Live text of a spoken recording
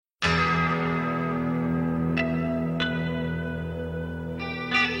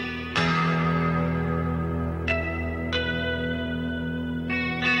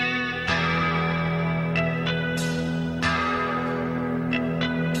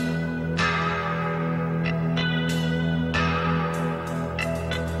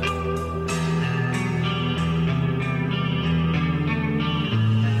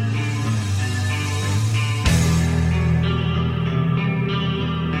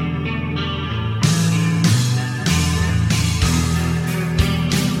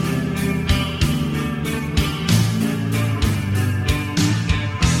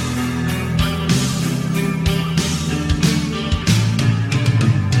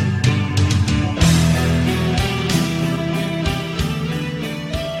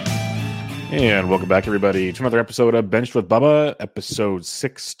And welcome back, everybody, to another episode of Benched with Bubba, episode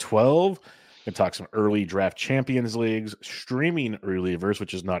 612. We're going to talk some early draft Champions Leagues, streaming relievers,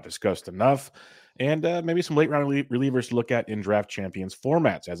 which is not discussed enough, and maybe some late-round relievers to look at in Draft Champions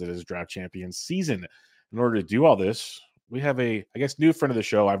formats, as it is Draft Champions season. In order to do all this, we have a, new friend of the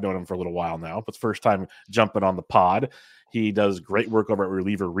show. I've known him for a little while now, but it's first time jumping on the pod. He does great work over at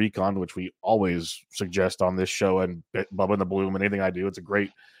Reliever Recon, which we always suggest on this show, and Bubba and the Bloom, and anything I do. It's a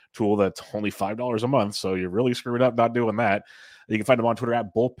great tool that's only $5 a month, so you're really screwing up not doing that. You can find him on Twitter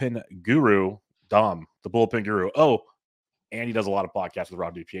at Bullpen Guru, Dom the Bullpen Guru. Oh, and he does a lot of podcasts with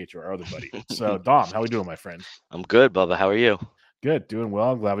Rob DiPietro, our other buddy. So, Dom, how are we doing, my friend? I'm good, Bubba. How are you? Good, doing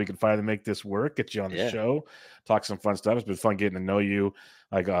well. I'm glad we could finally make this work, get you on the show, talk some fun stuff. It's been fun getting to know you,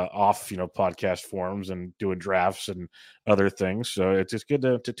 like off, podcast forums and doing drafts and other things. So it's just good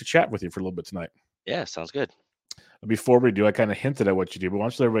to chat with you for a little bit tonight. Yeah, sounds good. Before we do, I kind of hinted at what you do, but why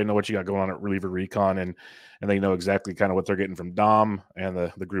don't you let everybody know what you got going on at Reliever Recon, and they know exactly kind of what they're getting from Dom and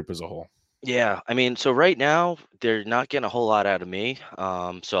the group as a whole. Yeah, I mean, so right now they're not getting a whole lot out of me.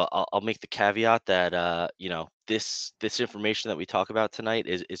 So I'll make the caveat that this information that we talk about tonight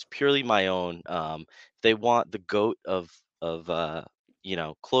is purely my own. If they want the GOAT of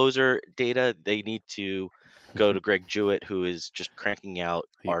closer data, they need to go to Greg Jewett, who is just cranking out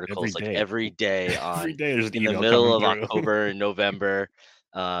articles every day on every day there's in the middle of October and November.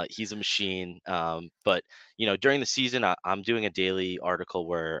 He's a machine. But during the season, I'm doing a daily article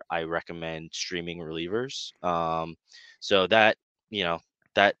where I recommend streaming relievers. So that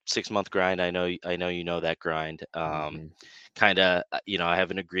that 6-month grind, I know that grind. Kind of, I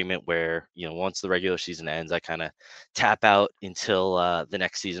have an agreement where once the regular season ends, I kind of tap out until the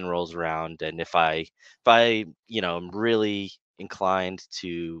next season rolls around. And if I am really inclined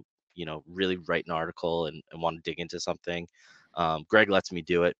to really write an article and want to dig into something, Greg lets me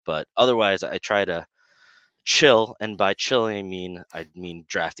do it. But otherwise, I try to chill, and by chilling I mean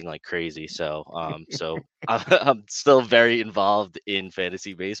drafting like crazy. So I'm still very involved in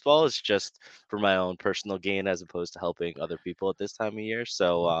fantasy baseball. It's just for my own personal gain as opposed to helping other people at this time of year.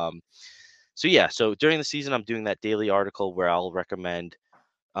 So so during the season I'm doing that daily article where I'll recommend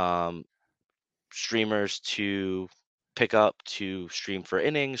streamers to pick up to stream for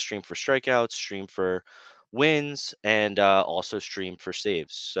innings, stream for strikeouts, stream for wins, and also stream for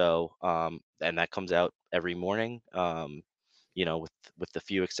saves. So and that comes out every morning. With the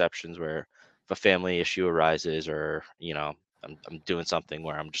few exceptions where if a family issue arises, or I'm doing something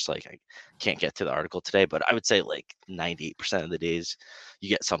where I'm just like, I can't get to the article today, but I would say like 98% of the days you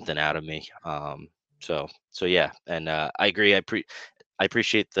get something out of me. So yeah, and I agree. I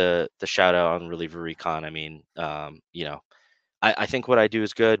appreciate the shout out on Reliever Recon. I mean, I think what I do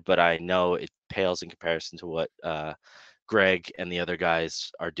is good, but I know it pales in comparison to what Greg and the other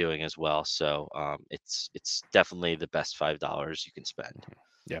guys are doing as well. So it's definitely the best $5 you can spend.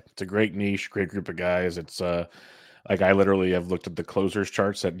 Yeah, it's a great niche, great group of guys. It's like I literally have looked at the closers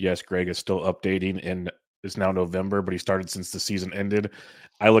charts that yes, Greg is still updating, and it's now November, but he started since the season ended.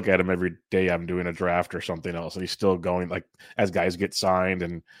 I look at him every day I'm doing a draft or something else, and he's still going, like, as guys get signed.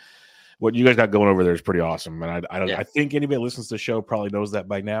 And what you guys got going over there is pretty awesome. And I think anybody that listens to the show probably knows that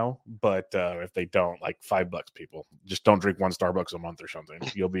by now. But if they don't, like, $5, people, just don't drink one Starbucks a month or something.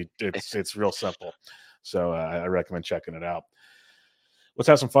 You'll be it's real simple. So I recommend checking it out. Let's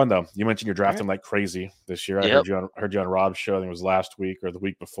have some fun, though. You mentioned you're drafting like crazy this year. I heard you on Rob's show. I think it was last week or the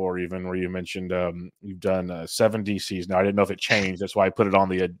week before, even, where you mentioned you've done 7 DCs. Now, I didn't know if it changed. That's why I put it on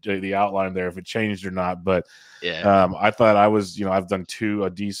the outline there, if it changed or not. But I thought I was, I've done 2,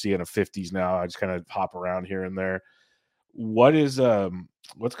 a DC and a 50s now. I just kind of hop around here and there. What's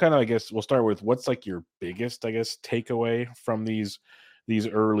kind of, I guess, we'll start with what's like your biggest, I guess, takeaway from these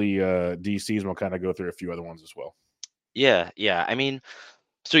early DCs, and we'll kind of go through a few other ones as well. Yeah. I mean,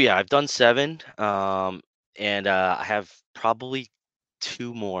 so yeah, I've done 7, and I have probably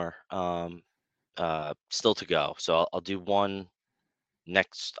 2 more still to go. So I'll do one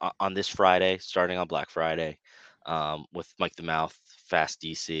next on this Friday, starting on Black Friday, with Mike the Mouth, Fast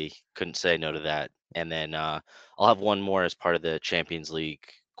DC. Couldn't say no to that. And then I'll have one more as part of the Champions League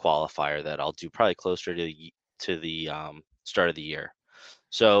qualifier that I'll do probably closer to the start of the year.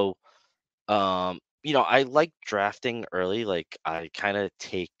 So I like drafting early. Like, I kind of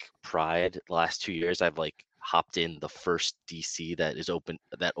take pride. The last 2 years, I've like hopped in the first DC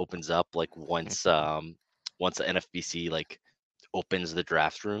that opens up like once the NFBC like opens the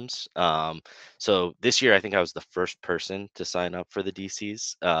draft rooms. So this year, I think I was the first person to sign up for the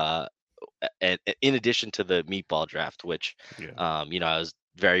DCs. And in addition to the meatball draft, which I was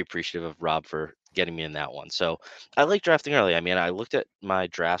very appreciative of Rob for getting me in that one. So I like drafting early. I mean, I looked at my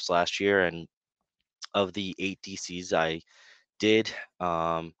drafts last year, and of the 8 DCs I did,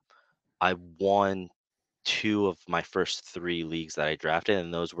 I won two of my first three leagues that I drafted,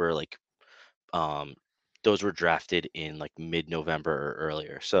 and um, those were drafted in like mid-November or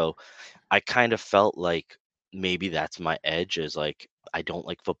earlier. So I kind of felt like maybe that's my edge is like I don't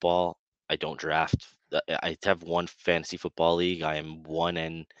like football. I don't draft. I have one fantasy football league. I am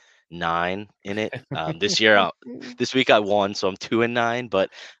 1-9 in it. This year, this week I won, so I'm 2-9. But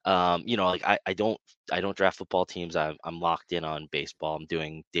like I don't draft football teams. I'm locked in on baseball. I'm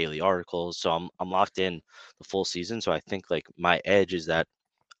doing daily articles, so I'm locked in the full season. So I think like my edge is that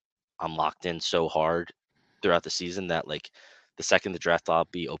I'm locked in so hard throughout the season that like the second the draft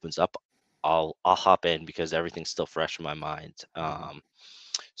lobby opens up, I'll hop in because everything's still fresh in my mind. Mhm.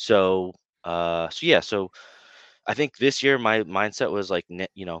 So I think this year my mindset was like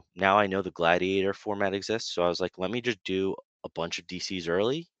now I know the gladiator format exists, so I was like, let me just do a bunch of DCs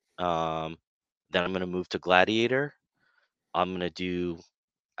early. Um, then I'm gonna move to gladiator. I'm gonna do.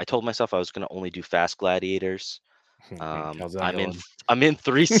 I told myself I was gonna only do fast gladiators. How's that I'm in going? I'm in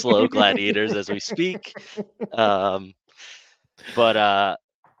three slow gladiators as we speak. Um, but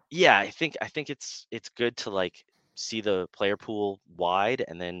yeah, I think it's good to like see the player pool wide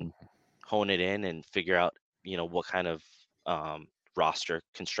and then hone it in and figure out what kind of roster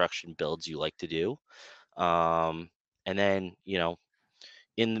construction builds you like to do. Um, and then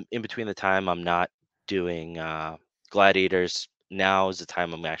in between the time I'm not doing gladiators, now is the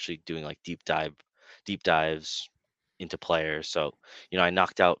time I'm actually doing like deep dives into players. So I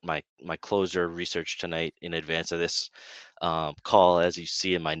knocked out my closer research tonight in advance of this call, as you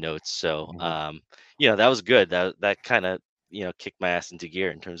see in my notes. So Mhm. that was good. That kind of kicked my ass into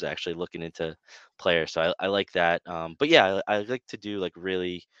gear in terms of actually looking into players. So I like that. But yeah, I like to do like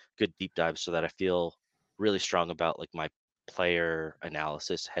really good deep dives so that I feel really strong about like my player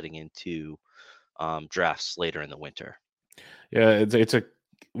analysis heading into drafts later in the winter. Yeah, it's a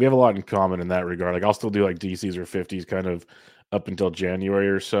we have a lot in common in that regard. Like I'll still do like DCs or 50s kind of up until January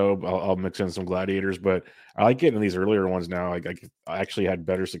or so. I'll mix in some gladiators, but I like getting these earlier ones now. I actually had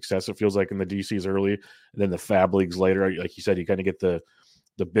better success. It feels like in the DCs early, and then the Fab leagues later. Like you said, you kind of get the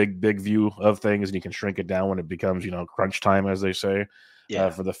big view of things, and you can shrink it down when it becomes crunch time, as they say, Yeah,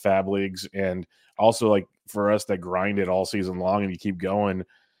 for the Fab leagues. And also like for us that grind it all season long and you keep going,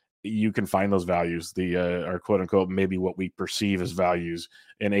 you can find those values, the our quote unquote maybe what we perceive as values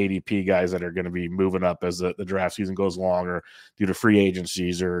in ADP guys that are going to be moving up as the draft season goes along, or due to free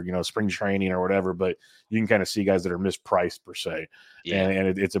agencies, or spring training or whatever. But you can kind of see guys that are mispriced per se, yeah,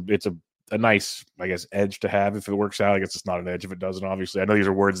 and it's a nice, I guess, edge to have if it works out. I guess it's not an edge if it doesn't. Obviously, I know these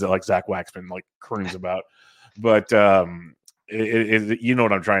are words that like Zach Waxman like croons about, but you know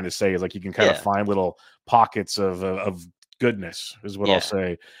what I'm trying to say is like you can kind of yeah, find little pockets of goodness is what I'll yeah,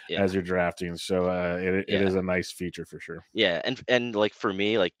 say yeah, as you're drafting. So it yeah. is a nice feature for sure. Yeah, and like for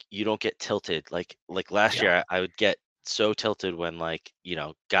me, like you don't get tilted. Like last Yeah. year, I would get so tilted when like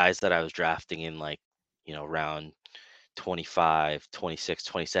guys that I was drafting in like round 25, 26,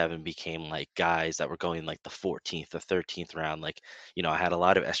 27 became like guys that were going like the 14th or 13th round. Like I had a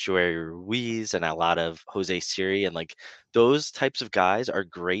lot of Estuary Ruiz and a lot of Jose Siri, and like those types of guys are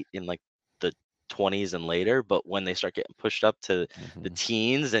great in like the 20s and later, but when they start getting pushed up to the Hmm.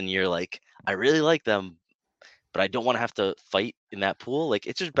 teens and you're like, I really like them, but I don't want to have to fight in that pool. Like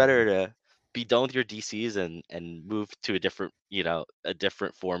it's just Hmm. better to be done with your DCs and move to a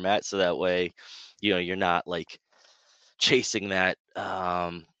different format, so that way, you're not like chasing that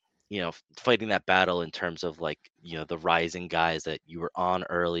fighting that battle in terms of like the rising guys that you were on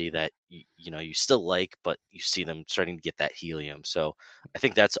early that you still like, but you see them starting to get that helium. So I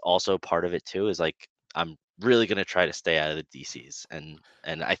think that's also part of it too, is like I'm really going to try to stay out of the DCs, and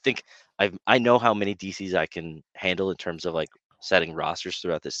I think I know how many DCs I can handle in terms of like setting rosters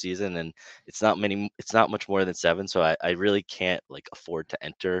throughout the season, and it's not much more than 7, so I really can't like afford to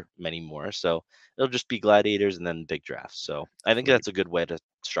enter many more. So it'll just be gladiators and then big drafts. So I think Sweet. that's a good way to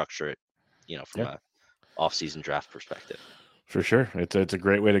structure it, from Yeah, a off-season draft perspective. for sure. It's a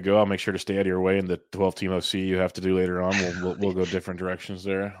great way to go. I'll make sure to stay out of your way in the 12 team OC you have to do later on. We'll go different directions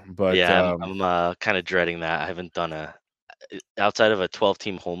there. But Yeah, I'm kind of dreading that. I haven't done outside of a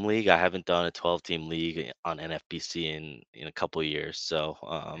 12-team home league. I haven't done a 12-team league on NFBC in a couple of years. So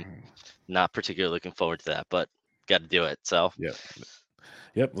not particularly looking forward to that, but got to do it. So yeah.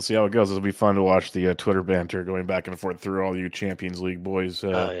 Yep, we'll see how it goes. It'll be fun to watch the Twitter banter going back and forth through all you Champions League boys,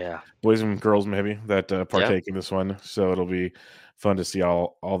 oh yeah, boys and girls maybe that yep, partake in this one. So it'll be fun to see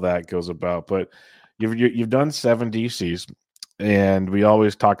all that goes about. But you've done 7 DCs, And we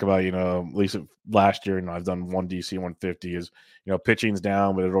always talk about, at least last year, I've done one DC 150 is, pitching's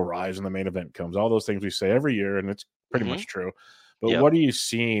down, but it'll rise when the main event comes. All those things we say every year, and it's pretty Mm-hmm. much true. But Yep. what are you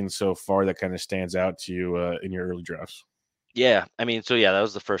seeing so far that kind of stands out to you in your early drafts? Yeah, I mean, so yeah, that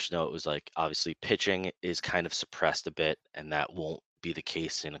was the first note. Was like obviously pitching is kind of suppressed a bit, and that won't be the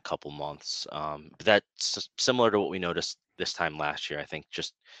case in a couple months. But that's similar to what we noticed this time last year. I think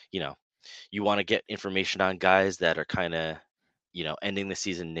just you know you want to get information on guys that are kind of ending the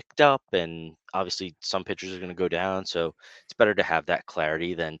season nicked up, and obviously some pitchers are going to go down, so it's better to have that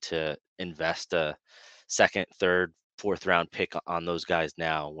clarity than to invest a second, third, fourth round pick on those guys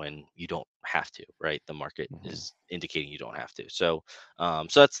now when you don't have to, right? The market Mhm. is indicating you don't have to. So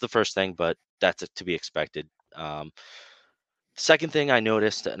that's the first thing, but that's to be expected. Second thing I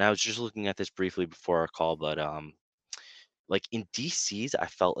noticed, and I was just looking at this briefly before our call, but like in DCs, I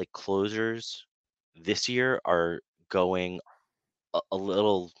felt like closers this year are going a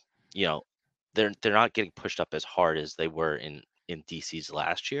little, you know, they're not getting pushed up as hard as they were in DCs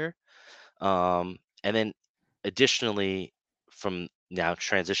last year. And then additionally, from now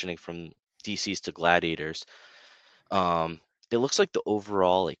transitioning from DCs to gladiators, um, it looks like the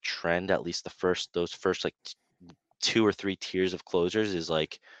overall like trend, at least those first like two or three tiers of closers is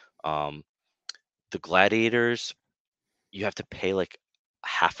like um, the gladiators you have to pay like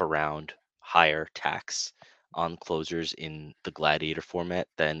half a round higher tax on closers in the gladiator format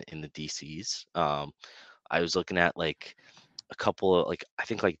than in the DCs. I was looking at like a couple of like I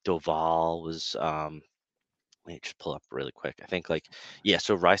think like Doval was let me just pull up really quick. I think like yeah,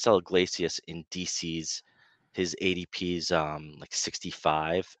 so Rysel Iglesias in DCs his ADP is like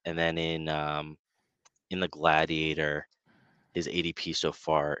 65, and then in the gladiator his ADP so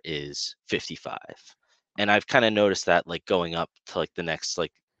far is 55. And I've kind of noticed that like going up to like the next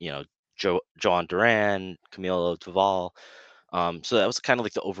like, John Duran, Camilo Duval. So that was kind of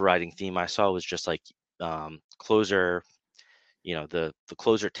like the overriding theme I saw was just like closer, the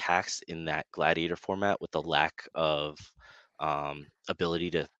closer tax in that gladiator format with the lack of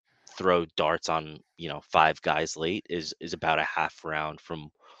ability to throw darts on, five guys late is about a half round from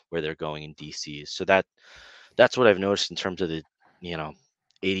where they're going in DCs. So that's what I've noticed in terms of the you know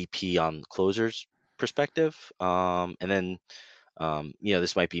ADP on closers perspective. And then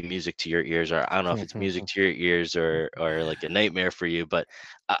this might be music to your ears, or I don't know if it's music to your ears or like a nightmare for you, but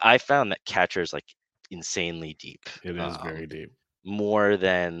I found that catcher is like insanely deep, It is very deep. more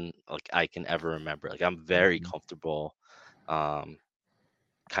than like I can ever remember. Like I'm very Mhm. comfortable um,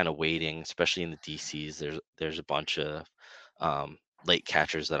 kind of waiting, especially in the DCs. There's a bunch of late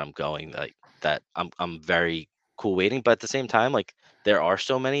catchers that I'm going that I'm very cool waiting, but at the same time, like there are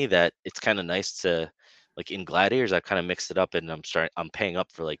so many that it's kind of nice to like in Gladiators. I kind of mixed it up, and I'm paying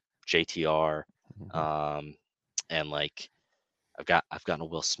up for like JTR, Mhm. um, and like I've gotten a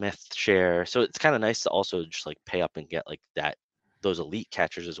Will Smith share, so it's kind of nice to also just like pay up and get like those elite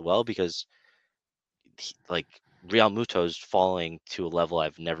catchers as well because like Real Muto's falling to a level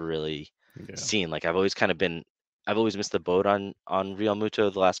I've never really Yeah. seen. Like I've always missed the boat on Real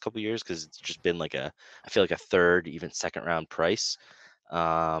Muto the last couple years because it's just been like I feel like a third, even second round price.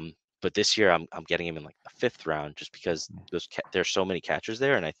 But this year I'm getting him in like the fifth round just because there's so many catchers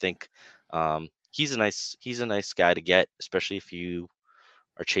there, and I think he's a nice guy to get, especially if you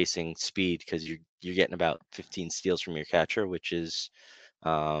are chasing speed because you're getting about 15 steals from your catcher, which is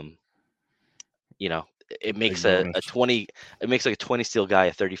um, you know, it Big makes bonus. a 20 it makes like a 20 steal guy,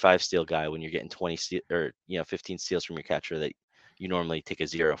 a 35 steal guy when you're getting 20 steal or 15 steals from your catcher that you normally take a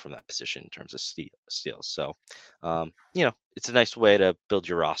zero from that position in terms of steals. So, it's a nice way to build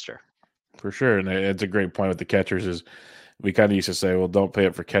your roster. For sure. And it's a great point with the catchers is we kind of used to say, well, don't pay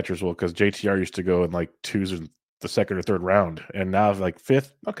up for catchers. Well, because JTR used to go in like twos in the second or third round. And now like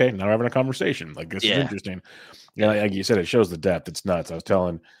fifth, okay, now we're having a conversation. Like this is Yeah, interesting. Yeah, yeah, like you said, it shows the depth. It's nuts. I was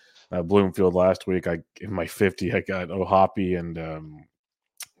telling Bloomfield last week, I in my 50, I got O'Hoppy and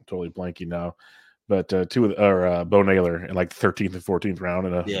totally blanking now. But Bo Naylor in like the 13th and 14th round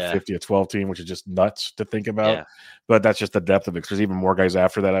in a yeah, 50 at 12 team, which is just nuts to think about. yeah, But that's just the depth of it. 'Cause there's even more guys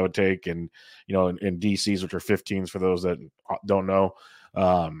after that I would take. And, in DCs, which are 15s for those that don't know,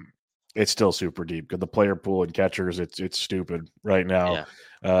 um, it's still super deep because the player pool and catchers, it's stupid right now,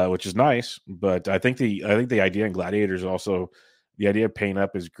 yeah, which is nice. But I think the idea in Gladiators also, the idea of paying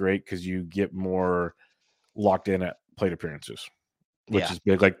up is great because you get more locked in at plate appearances, which yeah, is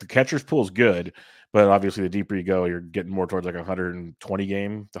big. Like the catcher's pool is good, but obviously the deeper you go, you're getting more towards like 120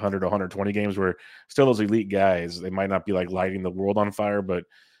 game, the 100 to 120 games where still those elite guys, they might not be like lighting the world on fire, but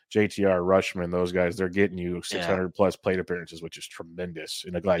JTR, Rushman, those guys, they're getting you Yeah. 600 plus plate appearances, which is tremendous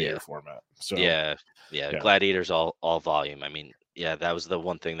in a gladiator Yeah. format. So, Yeah. Yeah. yeah, Gladiators all volume. I mean, yeah, that was the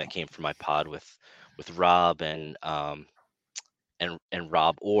one thing that came from my pod with Rob and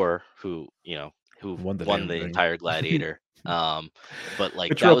Rob Orr, who won the won damn the thing. entire Gladiator. But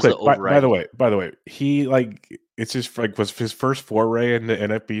like It's that real was the quick. overriding. By the way, he like it's just like was his first foray into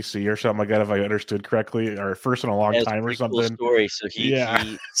NFBC or something like that, if I understood correctly, or first in a long Yeah, it's a time or pretty cool something. story. So Yeah,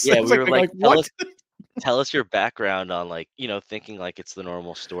 so yeah, it's we like were they're like, like what? tell us your background on like, thinking like it's the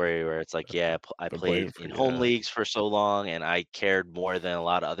normal story where it's like, yeah, I The played blame for in home yeah, leagues for so long and I cared more than a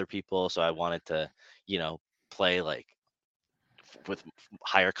lot of other people, so I wanted to, play like with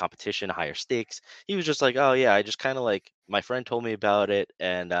higher competition, higher stakes. He was just like, "Oh yeah, I just kind of like my friend told me about it,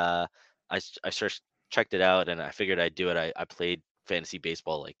 and I searched checked it out, and I figured I'd do it. I played fantasy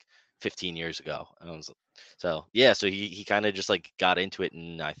baseball like 15 years ago, and I was so yeah. So he kind of just like got into it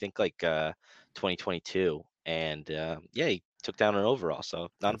in I think like 2022, and yeah, he took down an overall. So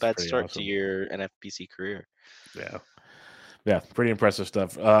not a that's bad pretty start to awesome. your NFBC career. Yeah. Yeah, pretty impressive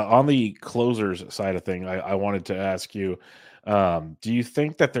stuff. On the closers side of thing, I wanted to ask you, do you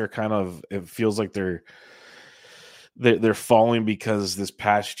think that they're kind of it feels like they're falling because this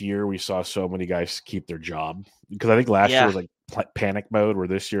past year we saw so many guys keep their job? Because I think last year Yeah, was like panic mode, where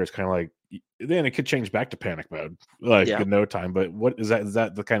this year it's kind of like then it could change back to panic mode like yeah. in no time. But what is that? Is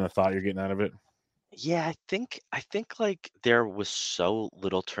that the kind of thought you're getting out of it? Yeah, I think like there was so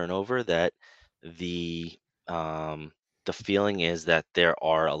little turnover that the um the feeling is that there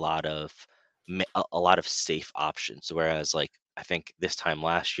are a lot of safe options. Whereas like I think this time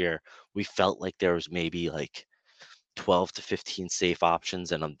last year we felt like there was maybe like 12 to 15 safe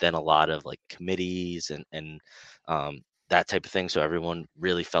options and then a lot of like committees and that type of thing. So everyone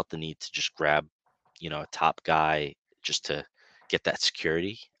really felt the need to just grab, a top guy just to get that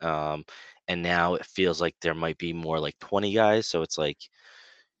security. And now it feels like there might be more like 20 guys. So it's like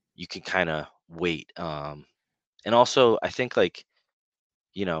you can kind of wait. And also, I think like,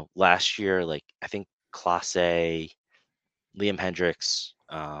 last year, like I think Class A, Liam Hendricks,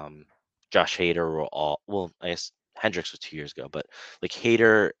 Josh Hader were all well, I guess Hendricks was 2 years ago, but like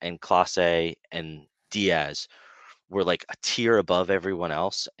Hader and Clase and Diaz were like a tier above everyone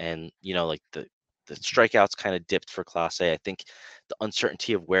else. And like the strikeouts kind of dipped for Clase. I think the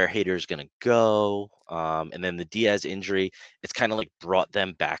uncertainty of where Hader is gonna go, and then the Diaz injury, it's kind of like brought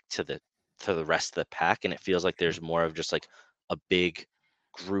them back to the rest of the pack. And it feels like there's more of just like a big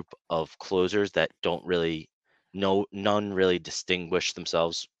group of closers that don't really no none really distinguish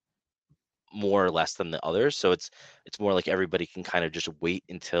themselves more or less than the others. So it's more like everybody can kind of just wait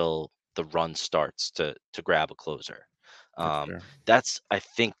until the run starts to grab a closer. That's Um, fair. that's I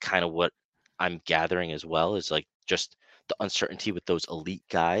think kind of what I'm gathering as well is like just the uncertainty with those elite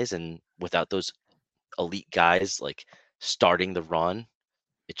guys, and without those elite guys like starting the run,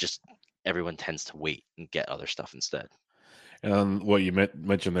 it just everyone tends to wait and get other stuff instead. And what you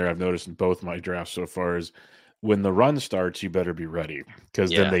mentioned there, I've noticed in both my drafts so far is when the run starts, you better be ready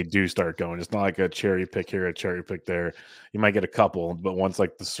because then Yeah. they do start going. It's not like a cherry pick here, a cherry pick there. You might get a couple, but once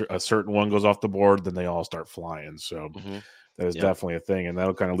like a certain one goes off the board, then they all start flying. So Hmm. that is Yep. definitely a thing, and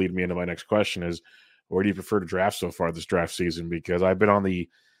that'll kind of lead me into my next question: is where do you prefer to draft so far this draft season? Because I've been on the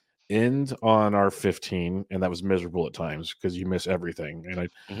end on our 15, and that was miserable at times because you miss everything. And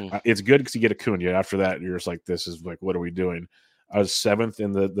Hmm. it's good because you get Acuna. After that, you're just like, this is like, what are we doing? I was seventh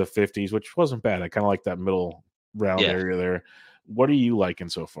in the 50s, which wasn't bad. I kind of like that middle round Yeah. area there. What are you liking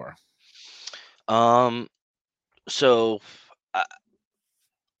so far? Um. So.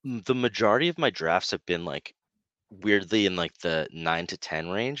 The majority of my drafts have been like weirdly in like the 9 to 10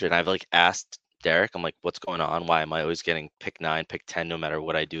 range, and I've like asked Derek, I'm like, "What's going on? Why am I always getting pick 9, pick 10 no matter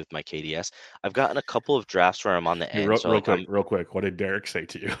what I do with my KDS?" I've gotten a couple of drafts where I'm on the Hey, end, so like I'm real quick. What did Derek say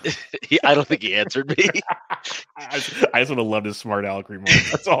to you? I don't think he answered me. I just would have loved his smart aleck remark.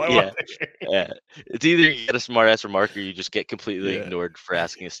 That's all I want Yeah. to hear. Yeah. It's either you get a smart ass remark or you just get completely Yeah, ignored for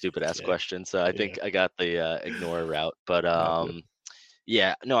asking a stupid ass yeah, question. So I yeah. think I got the ignore route. But Gotcha.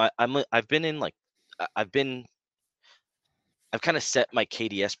 yeah, no, I've been in like I've been I've kind of set my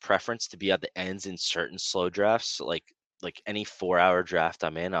KDS preference to be at the ends in certain slow drafts. So, like any 4 hour draft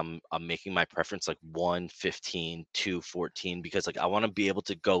I'm in, I'm making my preference like 1:15, 2:14, because like I want to be able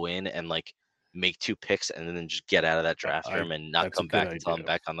to go in and like make two picks and then just get out of that draft I room and not That's a come good back until I'm idea.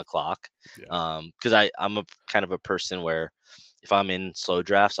 back on the clock. Yeah. Because I'm a kind of a person where if I'm in slow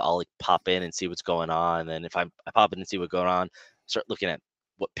drafts, I'll like pop in and see what's going on. And then if I pop in and see what's going on, start looking at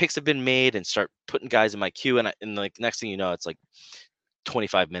what picks have been made and start putting guys in my queue. And like next thing you know, it's like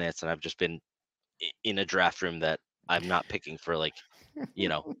 25 minutes and I've just been in a draft room that I'm not picking for like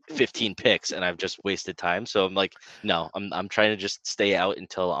 15 picks and I've just wasted time. So I'm like, no, I'm trying to just stay out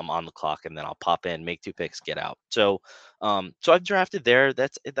until I'm on the clock, and then I'll pop in, make 2 picks, get out. So I've drafted there.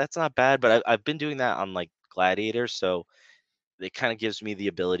 That's not bad, but I've been doing that on like Gladiator, so it kind of gives me the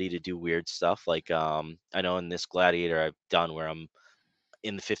ability to do weird stuff. Like I know in this Gladiator I've done where I'm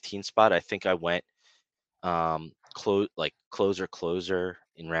in the 15 spot. I think I went closer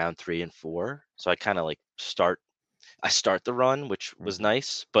in round 3 and 4. So I kind of like start the run, which was Mhm.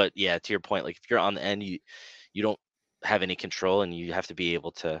 nice. But yeah, to your point, like if you're on the end, you don't have any control, and you have to be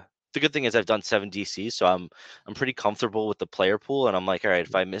able to. The good thing is I've done 7 DCs, so I'm pretty comfortable with the player pool, and I'm like, all right,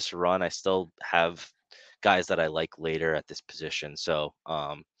 if I miss a run, I still have guys that I like later at this position. So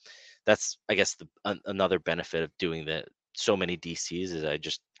that's, I guess, another benefit of doing the so many DCs is I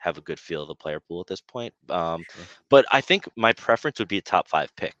just have a good feel of the player pool at this point. Sure. But I think my preference would be a top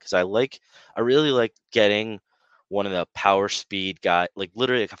 5 pick, because I really like getting one of the power speed guy, like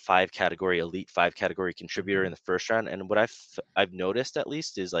literally like a 5 category elite 5 category contributor in Mhm. the first round. And what I've noticed at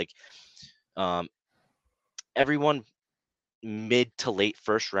least is like um, everyone mid to late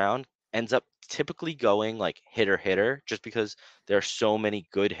first round ends up typically going like hitter, just because there are so many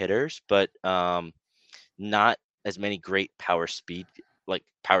good hitters, but not as many great power speed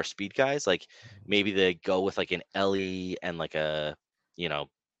guys. Like maybe they go with like an Ellie and like a you know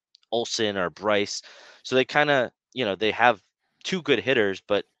Olsen or Bryce. So they kind of they have 2 good hitters,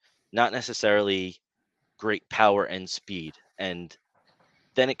 but not necessarily great power and speed. And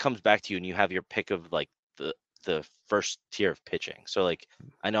then it comes back to you, and you have your pick of like the first tier of pitching. So like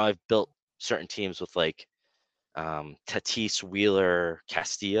I know I've built certain teams with like Tatis, Wheeler,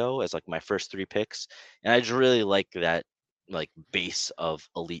 Castillo as like my first 3 picks, and I just really like that like base of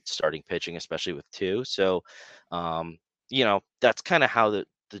elite starting pitching, especially with 2. So, um, that's kind of how the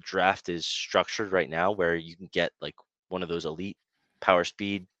draft is structured right now, where you can get like one of those elite power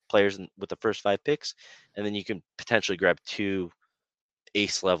speed players with the first 5 picks, and then you can potentially grab 2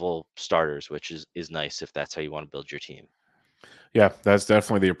 ace level starters, which is nice if that's how you want to build your team. Yeah, that's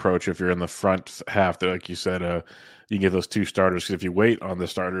definitely the approach. If you're in the front half, that like you said, you can get those 2 starters. Because if you wait on the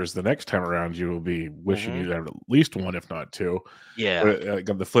starters the next time around, you will be wishing Hmm. you had at least one, if not 2. Yeah, But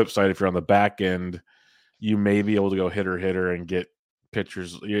on the flip side, if you're on the back end, you may be able to go hitter and get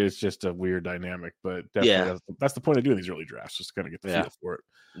pitchers. Yeah, it's just a weird dynamic, but definitely yeah, that's the point of doing these early drafts, just kind of get the yeah, feel for it.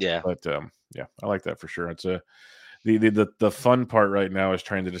 yeah, But yeah, I like that for sure. It's a the fun part right now is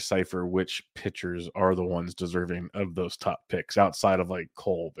trying to decipher which pitchers are the ones deserving of those top picks outside of like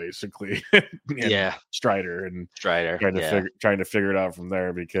Cole, basically, and yeah. Strider, and Strider, yeah, trying to figure it out from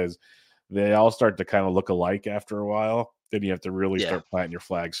there because they all start to kind of look alike after a while. Then you have to really yeah, start planting your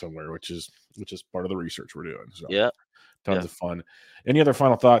flag somewhere, which is part of the research we're doing. So yeah, tons yeah. of fun. Any other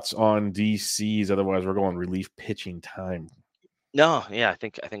final thoughts on DCs? Otherwise, we're going relief pitching time. No, yeah, I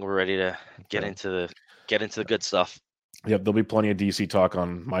think we're ready to get Okay. into the get into the good stuff. Yeah, there'll be plenty of DC talk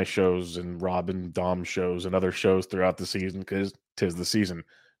on my shows and Rob and Dom shows and other shows throughout the season because 'tis the season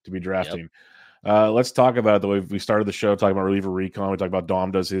to be Yep. drafting. Let's talk about it the way we started the show talking about reliever recon. We talked about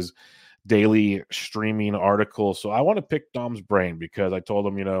Dom does his daily streaming article. So I want to pick Dom's brain because I told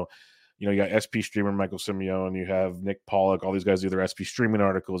him, you got SP streamer Michael Simeone, you have Nick Pollock, all these guys do their SP streaming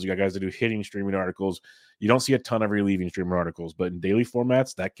articles. You got guys that do hitting streaming articles. You don't see a ton of relieving streamer articles, but in daily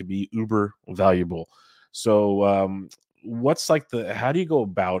formats, that could be uber valuable. So what's like how do you go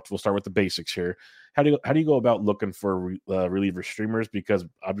about, we'll start with the basics here. How do you go about looking for reliever streamers? Because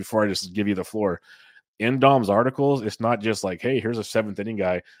before I just give you the floor, in Dom's articles, it's not just like, hey, here's a 7th inning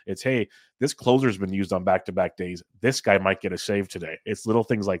guy. It's, hey, this closer's been used on back-to-back days. This guy might get a save today. It's little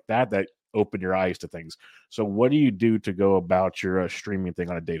things like that that open your eyes to things. So what do you do to go about your streaming thing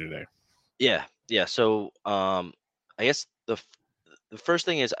on a day-to-day? Yeah, yeah. So, I guess the first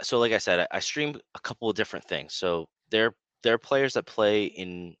thing is, so like I said, I stream a couple of different things. So there are players that play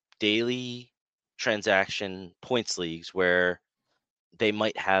in daily transaction points leagues where they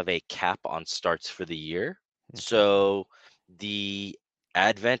might have a cap on starts for the year. Okay. So the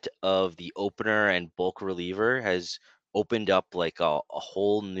advent of the opener and bulk reliever has opened up like a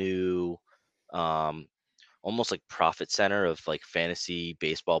whole new um almost like profit center of like fantasy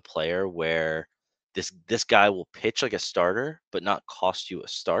baseball player, where this guy will pitch like a starter but not cost you a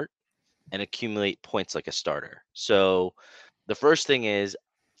start and accumulate points like a starter. So the first thing is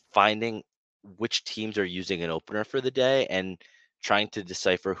finding which teams are using an opener for the day and trying to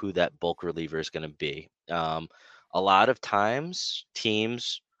decipher who that bulk reliever is going to be. A lot of times,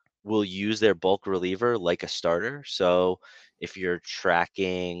 teams will use their bulk reliever like a starter. So if you're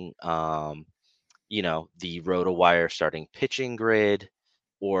tracking, the RotoWire starting pitching grid,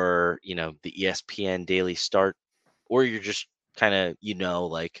 or the ESPN daily start, or you're just kind of,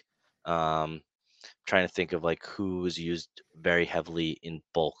 like, um, trying to think of like who was used very heavily in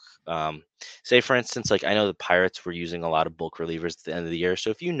bulk. Um, Say for instance, like I know the Pirates were using a lot of bulk relievers at the end of the year.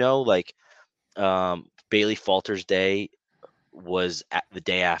 So if like Bailey Falter's day was at the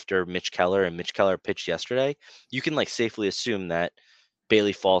day after Mitch Keller and Mitch Keller pitched yesterday, you can like safely assume that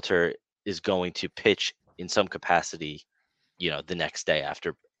Bailey Falter is going to pitch in some capacity, the next day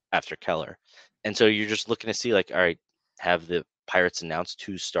after Keller. And so you're just looking to see like, all right, have the Pirates announced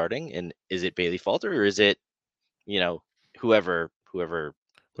who's starting, and is it Bailey Falter or is it, you know, whoever Whoever's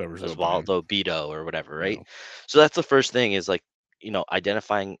opening. Osvaldo Bido or whatever, You right? know, So that's the first thing is like,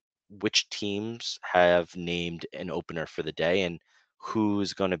 identifying which teams have named an opener for the day and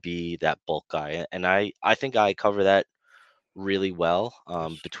who's going to be that bulk guy. And I think I cover that really well,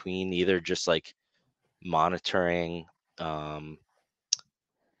 yes. between either just like monitoring um,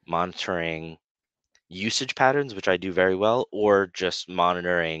 monitoring usage patterns, which I do very well, or just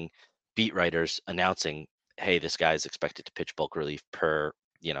monitoring beat writers announcing, hey, this guy's expected to pitch bulk relief per,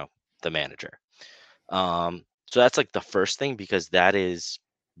 you know, the manager. So that's like the first thing, because that is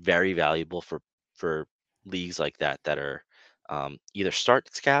very valuable for leagues like that are either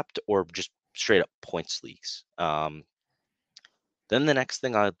starts capped or just straight up points leagues. Then the next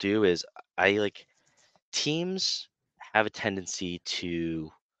thing I'll do is I like teams have a tendency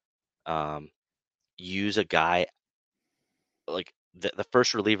to um, use a guy like the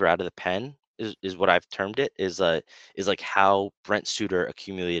first reliever out of the pen is what I've termed it, is like how Brent Suter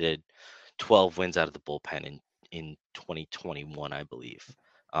accumulated 12 wins out of the bullpen in 2021, I believe.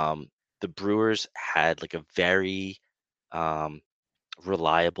 Um, the Brewers had like a very um,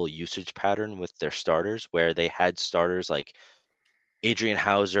 reliable usage pattern with their starters, where they had starters like Adrian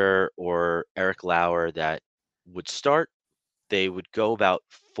Hauser or Eric Lauer that would start. They would go about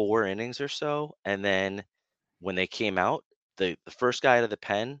 4 innings or so, and then when they came out, the first guy out of the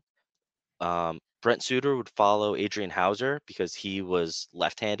pen, Brent Suter would follow Adrian Hauser because he was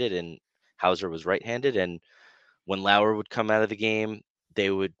left-handed and Hauser was right-handed. And when Lauer would come out of the game,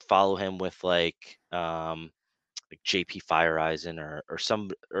 they would follow him with like JP Fireeisen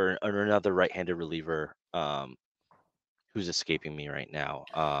or another right-handed reliever, who's escaping me right now.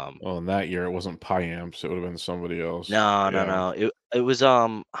 Well, in that year, it wasn't Piamps. It would have been somebody else. No, no, Yeah. no. It was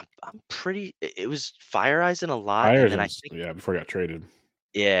I'm pretty. It was Fireeisen a lot, and then I Ryerson, think, yeah, before he got traded.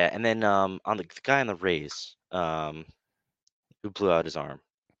 yeah, and then on the guy on the Rays, who blew out his arm.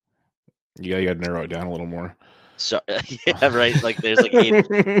 Yeah, you got to narrow it down a little more. So yeah, right. Like there's like eight.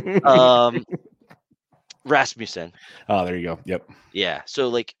 Um, Rasmussen. Oh, there you go. Yep. Yeah. So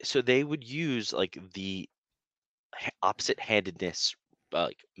they would use like the opposite handedness,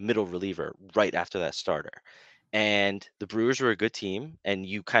 like middle reliever right after that starter. And the Brewers were a good team, and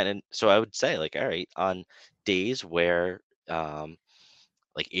you kind of, so I would say like, all right, on days where um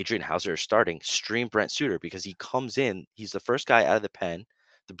like Adrian Hauser is starting, stream Brent Suter because he comes in, he's the first guy out of the pen.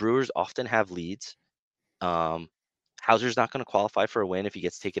 The Brewers often have leads. Um, Hauser's not going to qualify for a win if he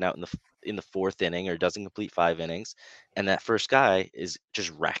gets taken out in the fourth inning or doesn't complete 5 innings, and that first guy is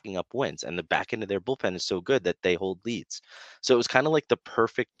just racking up wins. And the back end of their bullpen is so good that they hold leads. So it was kind of like the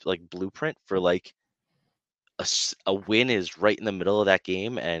perfect like blueprint for like a win is right in the middle of that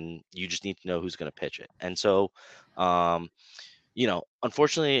game, and you just need to know who's going to pitch it. And so, um,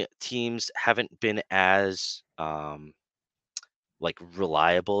 unfortunately, teams haven't been as like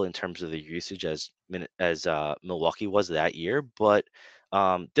reliable in terms of the usage as Milwaukee was that year, but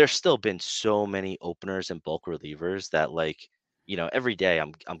there's still been so many openers and bulk relievers that like, every day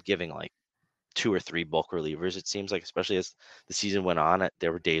I'm giving like two or three bulk relievers. It seems like, especially as the season went on,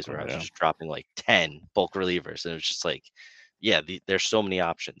 there were days where Oh, I was yeah. just dropping like 10 bulk relievers, and it was just like, yeah, there's so many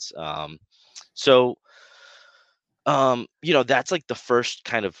options. So that's like the first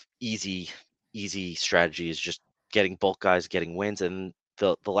kind of easy strategy, is just getting bulk guys, getting wins, and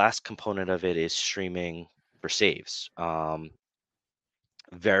the last component of it is streaming for saves.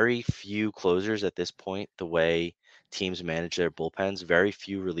 Very few closers at this point, the way teams manage their bullpens, very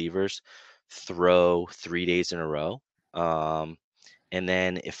few relievers throw 3 days in a row. Um, and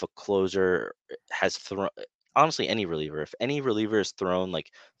then if a closer has thrown, honestly, any reliever, if any reliever has thrown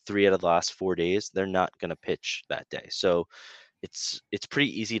like 3 out of the last 4 days, they're not going to pitch that day. So it's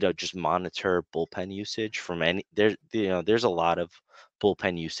pretty easy to just monitor bullpen usage from there's a lot of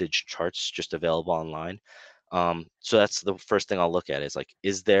bullpen usage charts just available online. So that's the first thing I'll look at, is like,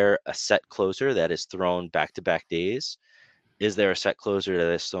 is there a set closer that is thrown back to back days? Is there a set closer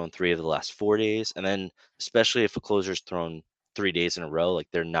that has thrown 3 of the last 4 days? And then, especially if a closer's thrown 3 days in a row, like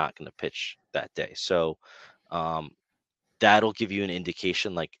they're not going to pitch that day. So um, that'll give you an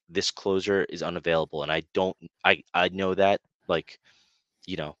indication like this closer is unavailable. And I know that like,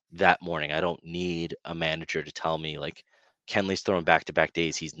 that morning. I don't need a manager to tell me like Kenley's throwing back-to-back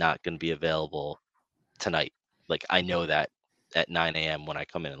days. He's not going to be available tonight. Like I know that at 9 a.m. when I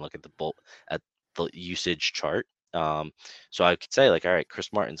come in and look at the usage chart. So I could say like, all right,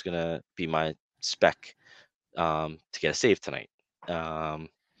 Chris Martin's going to be my spec to get a save tonight.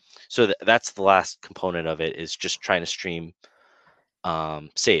 So that's the last component of it, is just trying to stream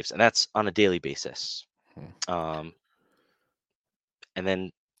saves, and that's on a daily basis. And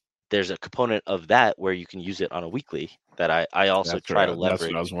then there's a component of that where you can use it on a weekly that I also That's try to right. That's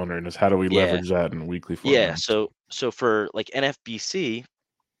leverage. what I was wondering, is how do we Yeah. leverage that in weekly Yeah. format? So for like NFBC,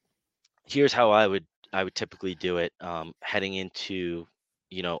 here's how I would typically do it heading into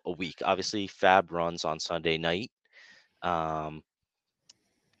a week. Obviously, Fab runs on Sunday night. Um,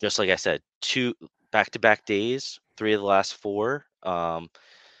 just like I said, 2 back-to-back days, 3 of the last 4.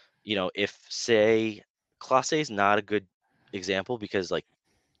 If say Class A is not a good example because like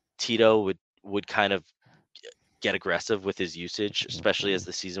Tito would kind of get aggressive with his usage, especially as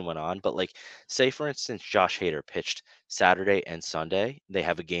the season went on. But like, say for instance, Josh Hader pitched Saturday and Sunday. They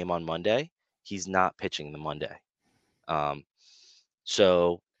have a game on Monday. He's not pitching the Monday. Um,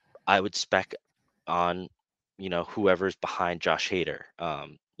 so I would spec on, whoever's behind Josh Hader.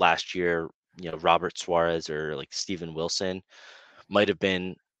 Last year, Robert Suarez or like Steven Wilson might have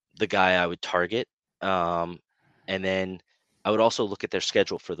been the guy I would target. And then I would also look at their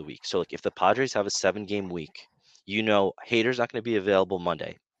schedule for the week. So like if the Padres have a 7-game week, Hader's not going to be available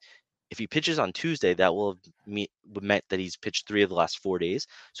Monday. If he pitches on Tuesday, that will have meant that he's pitched 3 of the last 4 days.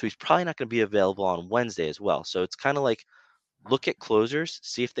 So he's probably not going to be available on Wednesday as well. So it's kind of like look at closers,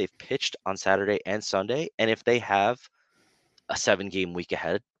 see if they've pitched on Saturday and Sunday. And if they have a 7-game week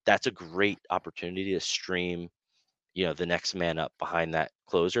ahead, that's a great opportunity to stream the next man up behind that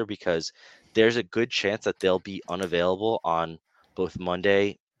closer, because there's a good chance that they'll be unavailable on both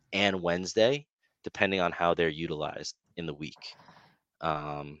Monday and Wednesday, depending on how they're utilized in the week.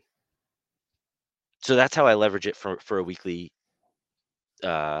 So that's how I leverage it for a weekly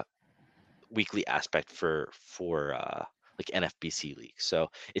aspect for like NFBC leagues. So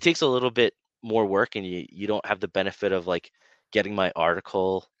it takes a little bit more work, and you don't have the benefit of like getting my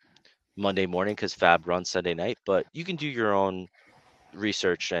article Monday morning because Fab runs Sunday night, but you can do your own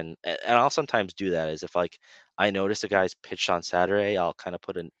research, and I'll sometimes do that. Is if like I notice a guy's pitched on Saturday, I'll kind of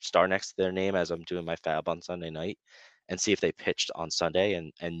put a star next to their name as I'm doing my Fab on Sunday night, and see if they pitched on Sunday,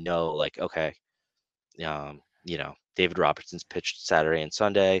 and know like, okay, David Robertson's pitched Saturday and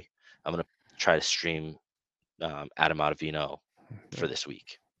Sunday. I'm gonna try to stream Adam Ottavino for this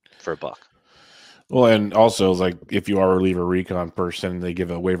week for $1. Well, and also like if you are a reliever recon person, they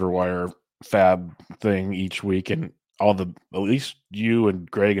give a waiver wire fab thing each week, and at least you and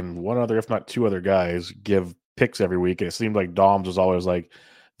Greg and one other, if not 2 other guys, give picks every week. And it seemed like Dom's was always like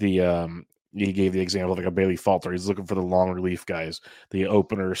the he gave the example of like a Bailey Falter. He's looking for the long relief guys, the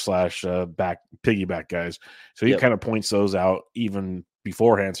opener slash back piggyback guys. So he Yep. kind of points those out even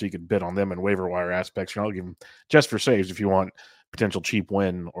beforehand, so you could bid on them in waiver wire aspects. I'll give them just for saves if you want potential cheap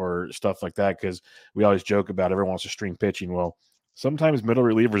win or stuff like that, because we always joke about everyone wants to stream pitching. Well, sometimes middle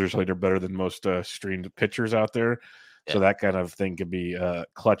relievers are slightly better than most streamed pitchers out there. So Yeah. that kind of thing could be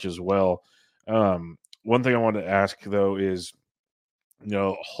clutch as well. One thing I wanted to ask, though, is,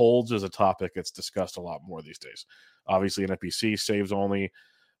 holds is a topic that's discussed a lot more these days. Obviously, NFBC saves only.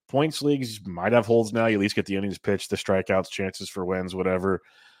 Points leagues might have holds now. You at least get the innings pitched, the strikeouts, chances for wins, whatever.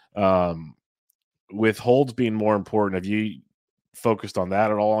 With holds being more important, have you focused on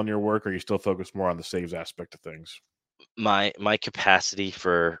that at all on your work, or are you still focused more on the saves aspect of things? My capacity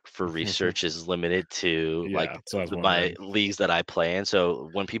for research is limited to Yeah, like so I was my wondering. leagues that I play in. So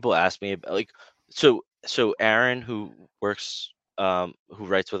when people ask me like, so Aaron, who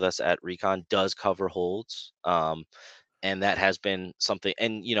writes with us at Recon, does cover holds, and that has been something.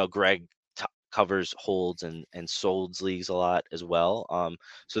 And Greg covers holds and solds leagues a lot as well.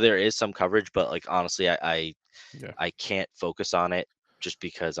 So there is some coverage, but like honestly, Yeah, I can't focus on it just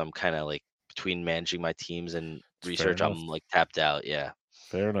because I'm kind of like between managing my teams and it's fair research. enough. I'm like tapped out. Yeah.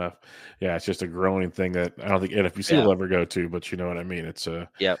 Fair enough. Yeah, it's just a growing thing that I don't think NFBC Yeah. will ever go to, but you know what I mean. It's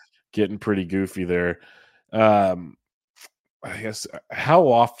Yep. getting pretty goofy there. Um, I guess how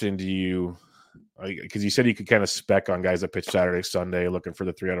often do you? Because you said you could kind of spec on guys that pitch Saturday, Sunday, looking for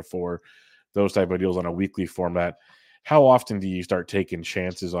the 3 out of 4, those type of deals on a weekly format. How often do you start taking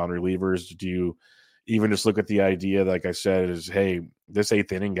chances on relievers? Do you even just look at the idea, like I said, is, hey, this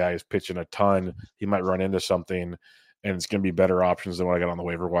 8th inning guy is pitching a ton. He might run into something, and it's going to be better options than what I got on the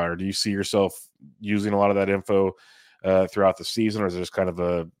waiver wire. Do you see yourself using a lot of that info throughout the season, or is it just kind of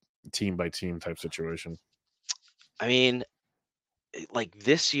a team by team type situation? I mean, like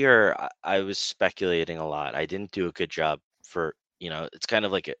this year, I was speculating a lot. I didn't do a good job for, it's kind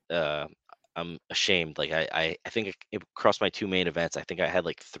of like I'm ashamed. Like I think across my two main events, I think I had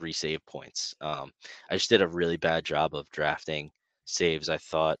like three save points. I just did a really bad job of drafting saves. I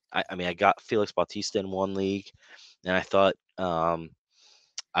thought, I mean, I got Felix Bautista in one league, and I thought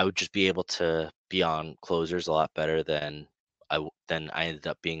I would just be able to be on closers a lot better than I ended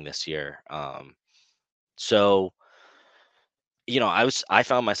up being this year. So I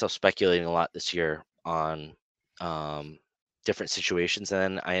found myself speculating a lot this year on um, different situations, and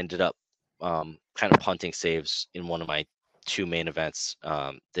then I ended up kind of punting saves in one of my two main events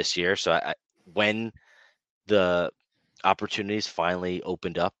this year. So when the opportunities finally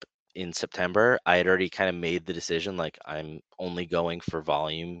opened up in September, I had already kind of made the decision, like I'm only going for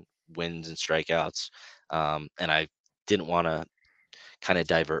volume, wins, and strikeouts, and I didn't want to kind of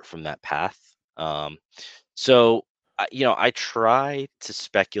divert from that path. So, I try to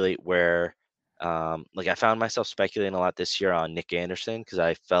speculate where, like, I found myself speculating a lot this year on Nick Anderson because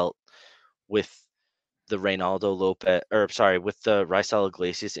I felt with the Reynaldo Lopez, or sorry, with the Raisel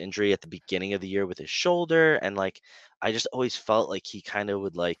Iglesias injury at the beginning of the year with his shoulder, and like, I just always felt like he kind of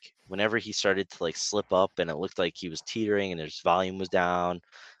would like whenever he started to like slip up and it looked like he was teetering and his volume was down.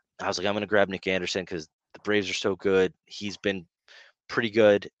 I was like, I'm gonna grab Nick Anderson because the Braves are so good. He's been pretty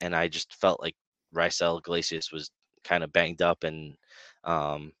good, and I just felt like Raisel Iglesias was kind of banged up, and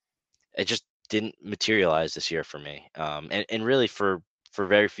um, it just didn't materialize this year for me. And really for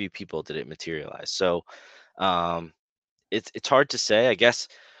very few people did it materialize. So um, it's hard to say. I guess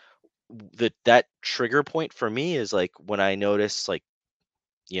that trigger point for me is like when I notice like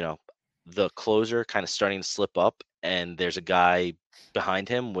you know the closer kind of starting to slip up, and there's a guy behind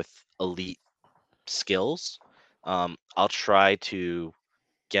him with elite skills. I'll try to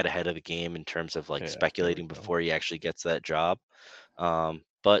get ahead of the game in terms of like Yeah, there we speculating go. before he actually gets that job.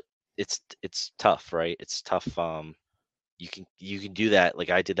 But it's tough, right? It's tough. You can do that. Like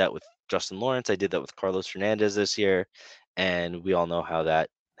I did that with Justin Lawrence. I did that with Carlos Hernandez this year, and we all know how that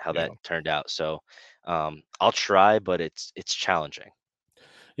Yeah. turned out. So I'll try, but it's challenging.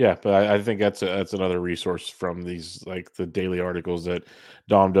 Yeah, but I think that's another resource from these like the daily articles that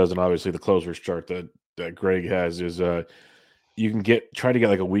Dom does, and obviously the closers chart that Greg has is you can try to get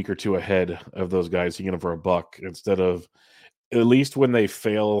like a week or two ahead of those guys. You get them for a buck instead of at least when they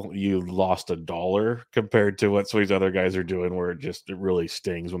fail, you lost $1 compared to what some of these other guys are doing, where it really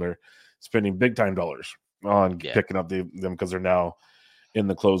stings when they're spending big time dollars on Yeah. picking up them because they're now in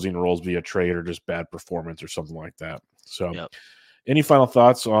the closing roles via trade or just bad performance or something like that. So, Yep. any final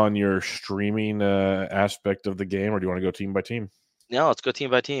thoughts on your streaming aspect of the game, or do you want to go team by team? No, let's go team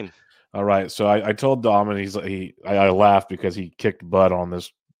by team. All right. So I told Dom, and he's I laughed because he kicked butt on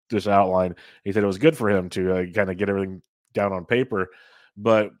this outline. He said it was good for him to kind of get everything down on paper,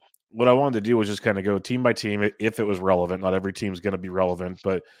 but what I wanted to do was just kind of go team by team if it was relevant. Not every team's going to be relevant,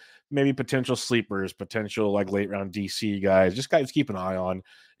 but maybe potential sleepers, potential like late round DC guys, just guys keep an eye on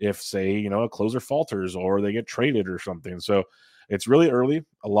if say a closer falters or they get traded or something. So it's really early.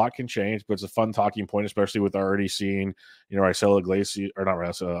 A lot can change, but it's a fun talking point, especially with already seeing Raisel Iglesias, or not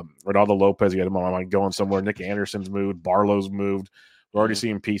Reynaldo Lopez, you had him on my mind going somewhere. Nick Anderson's moved. Barlow's moved. We're already Hmm.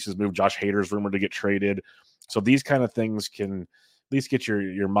 seeing pieces move. Josh Hader's rumored to get traded. So these kind of things can at least get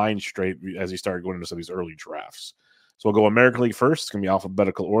your mind straight as you start going into some of these early drafts. So we'll go American League first. It's going to be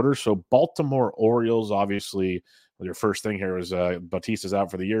alphabetical order. So Baltimore Orioles, obviously, your first thing here is Bautista's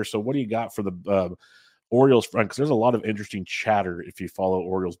out for the year. So what do you got for the Orioles front? Because there's a lot of interesting chatter if you follow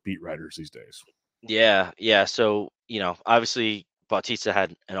Orioles beat writers these days. Yeah, yeah. So, obviously Bautista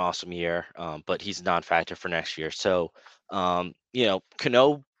had an awesome year, but he's a non-factor for next year. So,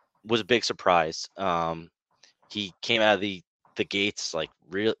 Cano was a big surprise. He came out of the gates like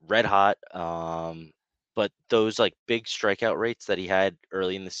real red hot. But those like big strikeout rates that he had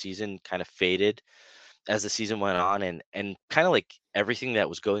early in the season kind of faded as the season went on, and kind of like everything that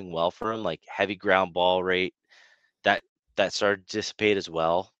was going well for him, like heavy ground ball rate, that that started to dissipate as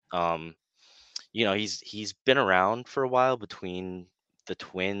well. He's been around for a while between the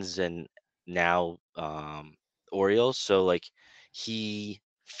Twins and now Orioles, so like he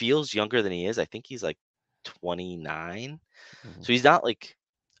feels younger than he is. I think he's like 29, Mhm. so he's not like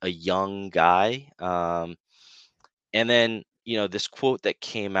a young guy. And then this quote that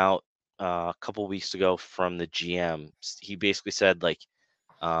came out a couple weeks ago from the GM, he basically said like,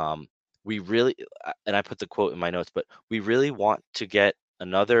 um, we really, and I put the quote in my notes, but we really want to get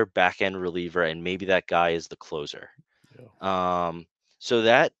another back end reliever, and maybe that guy is the closer. Yeah. Um, so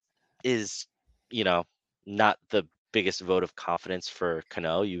that is, you know, not the biggest vote of confidence for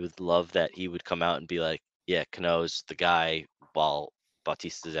Cano. You would love that he would come out and be like, yeah, Cano's the guy. while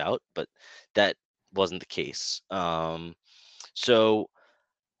Bautista's out, but that wasn't the case. So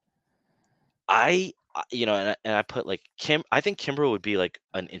and I put like Kim. I think Kimbrel would be like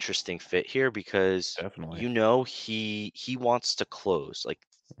an interesting fit here because Definitely. he wants to close. Like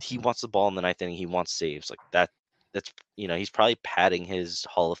he Mhm. wants the ball in the ninth inning. He wants saves. Like that. That's he's probably padding his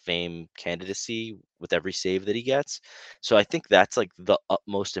Hall of Fame candidacy with every save that he gets. So I think that's like the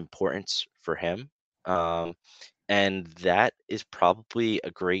utmost importance for him. Um, and that is probably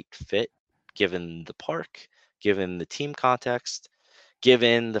a great fit given the park, given the team context,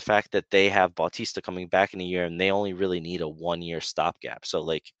 given the fact that they have Bautista coming back in a year and they only really need a 1 year stopgap. So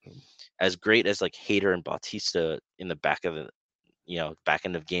like as great as like Hader and Bautista in the back of the back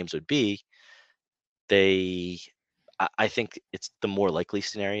end of games would be, they I think it's the more likely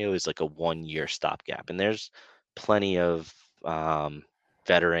scenario is like a 1 year stopgap. And there's plenty of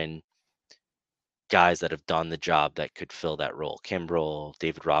veteran guys that have done the job that could fill that role. Kimbrel,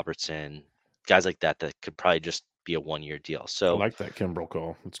 David Robertson, guys like that that could probably just be a 1 year deal. I So like that Kimbrel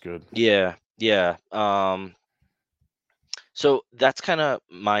call. That's good. yeah, yeah. So that's kind of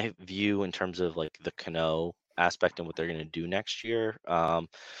my view in terms of like the Cano aspect and what they're going to do next year.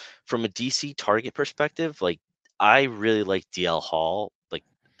 From a DC target perspective, like I really like DL Hall, like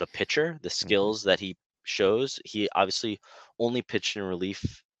the pitcher, the Mhm. skills that he shows. He obviously only pitched in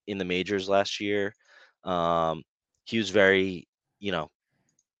relief in the majors last year. He was very, you know,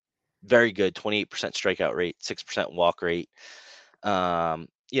 very good, 28% strikeout rate, 6% walk rate.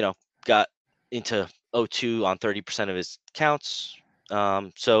 Got into 0-2 on 30% of his counts.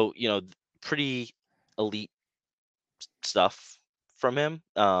 So, pretty elite stuff from him.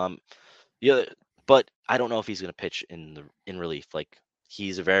 Yeah, but I don't know if he's going to pitch in relief. Like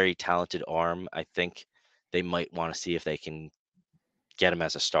he's a very talented arm. I think they might want to see if they can get him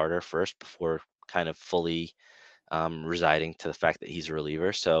as a starter first before kind of fully residing to the fact that he's a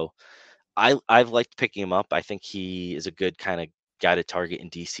reliever. So I've liked picking him up. I think he is a good kind of guy to target in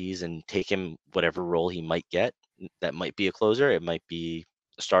DCs and take him whatever role he might get. That might be a closer. It might be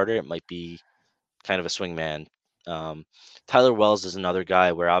a starter. It might be kind of a swing man. Tyler Wells is another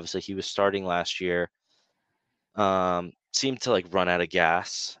guy where obviously he was starting last year. Seemed to like run out of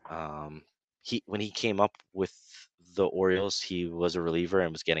gas. He when he came up with the Orioles, he was a reliever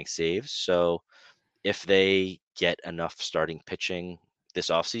and was getting saves. So if they get enough starting pitching this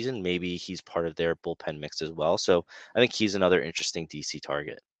offseason, maybe he's part of their bullpen mix as well. So I think he's another interesting DC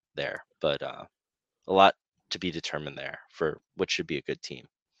target there, but a lot to be determined there for what should be a good team.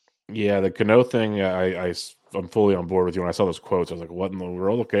 Yeah, the Cano thing, I'm fully on board with you. When I saw those quotes, I was like, "What in the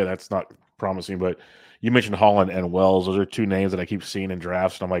world?" Okay, that's not promising. But you mentioned Holland and Wells; those are two names that I keep seeing in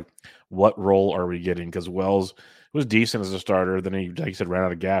drafts, and I'm like, "What role are we getting?" Because Wells was decent as a starter. Then he, like you said, ran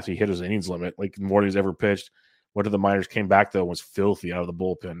out of gas. He hit his innings limit, like more than he's ever pitched. Went to the minors, came back though, and was filthy out of the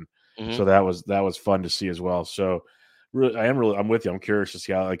bullpen. Hmm. So that was fun to see as well. So really, I'm with you. I'm curious to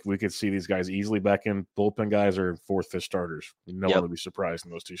see how like we could see these guys easily back in bullpen guys or fourth, fifth starters. No one Yep. would be surprised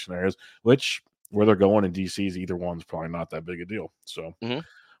in those two scenarios. Which where they're going in DC's, either one's probably not that big a deal. So Hmm.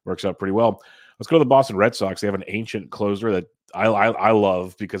 works out pretty well. Let's go to the Boston Red Sox. They have an ancient closer that I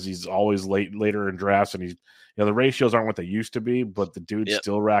love because he's always later in drafts and he's the ratios aren't what they used to be, but the dude Yep.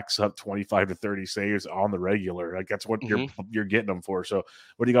 still racks up 25 to 30 saves on the regular. Like that's what Hmm. you're getting them for. So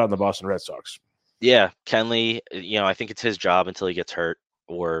what do you got on the Boston Red Sox? Yeah, Kenley. I think it's his job until he gets hurt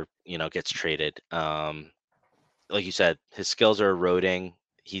or gets traded. Like you said, his skills are eroding.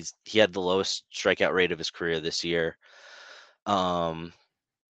 He had the lowest strikeout rate of his career this year. Um,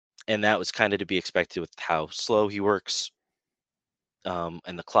 and that was kind of to be expected with how slow he works,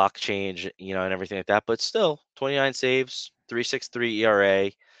 and the clock change, and everything like that. But still, 29 saves, 3.63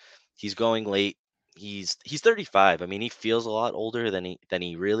 ERA. He's going late. He's 35. I mean, he feels a lot older than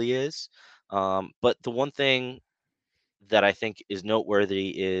he really is. But the one thing that I think is noteworthy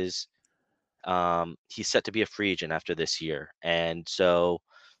is he's set to be a free agent after this year, and so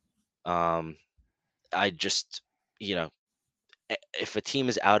um, I just you know if a team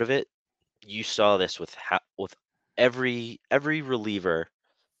is out of it, you saw this with every reliever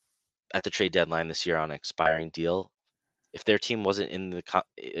at the trade deadline this year on an expiring deal. If their team wasn't in the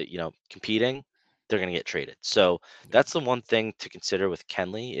competing, they're going to get traded. So that's the one thing to consider with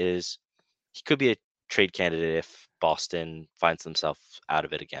Kenley is he could be a trade candidate if Boston finds themselves out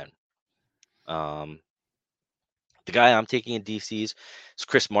of it again. Um, the guy I'm taking in DC's is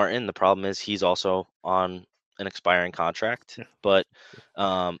Chris Martin. The problem is he's also on an expiring contract, Yeah. but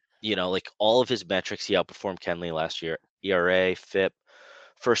like all of his metrics, he outperformed Kenley last year. ERA, FIP,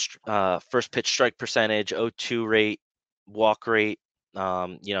 first pitch strike percentage, 0-2 rate, walk rate.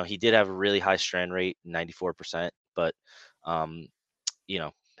 He did have a really high strand rate, 94%, but Um,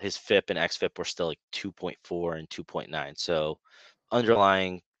 his FIP and XFIP were still like 2.4 and 2.9. So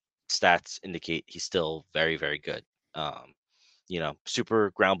underlying stats indicate he's still very, very good. Um,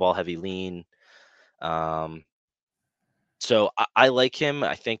 super ground ball heavy lean. Um, so I like him.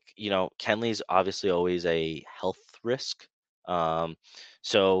 I think, Kenley's obviously always a health risk. Um,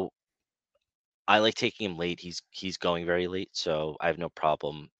 so I like taking him late. He's going very late, so I have no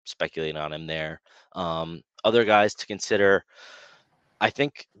problem speculating on him there. Other guys to consider, I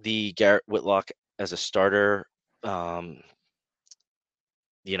think the Garrett Whitlock as a starter, um,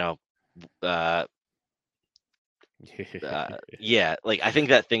 you know, uh, yeah, like I think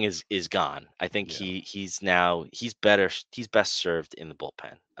that thing is gone. I think Yeah. he's best served in the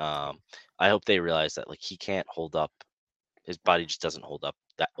bullpen. I hope they realize that like he can't hold up. His body just doesn't hold up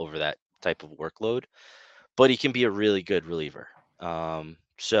that over that type of workload, but he can be a really good reliever.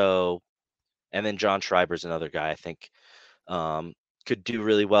 So and then John Schreiber's another guy I think um, could do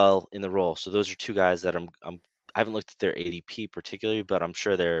really well in the role. So those are two guys that I haven't looked at their ADP particularly, but I'm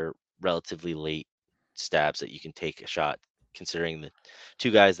sure they're relatively late stabs that you can take a shot, considering the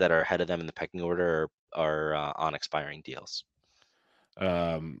two guys that are ahead of them in the pecking order are on expiring deals.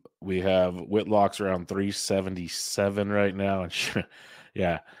 We have Whitlock's around 377 right now, and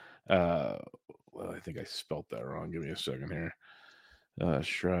yeah, well, I think I spelt that wrong. Give me a second here.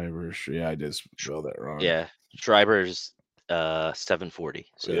 Schreiber, yeah, I did spell that wrong. Yeah, Schreiber's 740, Yeah,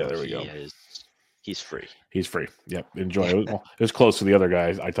 so there we go. he's free. He's free. Yep, enjoy. It was close to the other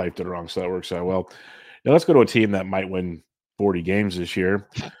guys. I typed it wrong, so that works out well. Now let's go to a team that might win 40 games this year,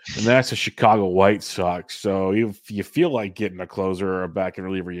 and that's the Chicago White Sox. So if you feel like getting a closer or a back end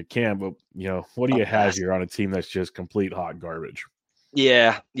reliever, you can. But what do A you have pass. here on a team that's just complete hot garbage?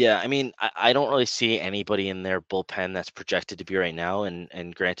 Yeah. I mean, I don't really see anybody in their bullpen that's projected to be right now.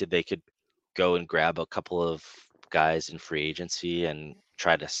 And granted, they could go and grab a couple of guys in free agency and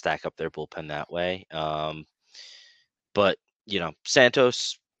try to stack up their bullpen that way. But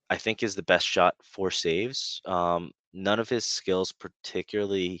Santos, I think, is the best shot for saves. None of his skills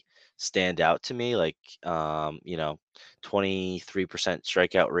particularly stand out to me. Like, 23%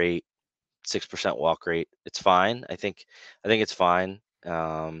 strikeout rate, 6% walk rate. It's fine. I think it's fine.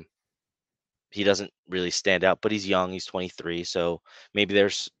 He doesn't really stand out, but he's young. He's 23, so maybe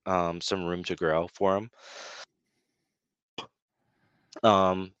there's some room to grow for him.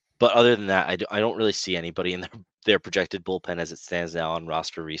 But other than that, I don't really see anybody in their projected bullpen as it stands now on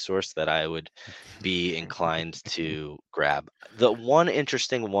roster resource that I would be inclined to grab. The one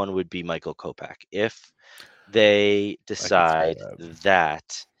interesting one would be Michael Kopech. If they I could see decide that.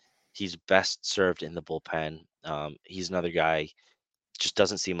 that he's best served in the bullpen, he's another guy, just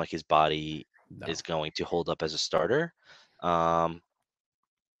doesn't seem like his body No, is going to hold up as a starter. Um,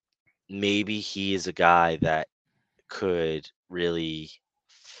 Maybe he is a guy that could really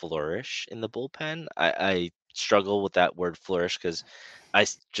flourish in the bullpen. I struggle with that word flourish because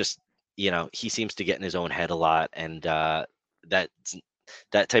just he seems to get in his own head a lot, and that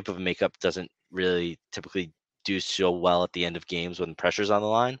that type of makeup doesn't really typically do so well at the end of games when the pressure's on the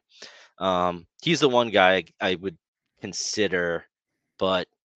line. He's the one guy I would consider, but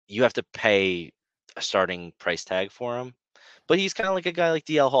you have to pay a starting price tag for him. But he's kind of like a guy like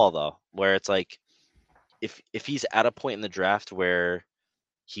DL Hall though, where it's like if he's at a point in the draft where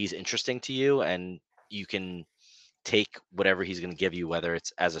he's interesting to you and you can take whatever he's going to give you, whether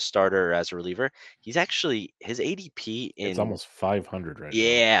it's as a starter or as a reliever, he's actually his ADP it's in. almost 500 right now.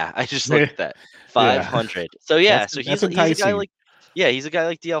 Yeah, I just looked at that. Yeah, 500. So that's yeah, so that's he's a guy enticing. like yeah, he's a guy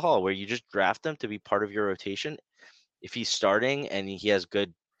like DL Hall where you just draft him to be part of your rotation. If he's starting and he has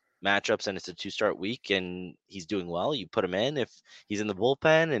good matchups and it's a two-start week and he's doing well, you put him in. If he's in the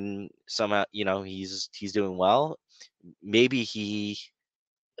bullpen and somehow, he's doing well, maybe he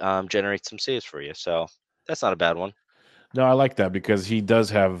generates some saves for you. So that's not a bad one. No, I like that because he does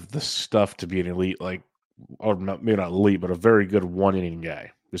have the stuff to be an elite, like, or maybe not elite, but a very good one inning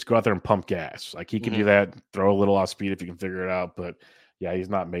guy. Just go out there and pump gas. Like he can Hmm. do that, throw a little off speed if you can figure it out. But yeah, he's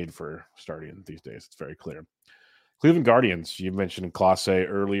not made for starting these days. It's very clear. Cleveland Guardians, you mentioned Class A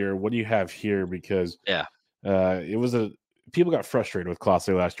earlier. What do you have here? Because Yeah. it was people got frustrated with Class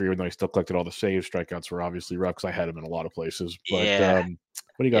A last year, even though he still collected all the saves. Strikeouts were obviously rough because I had him in a lot of places. But Yeah. what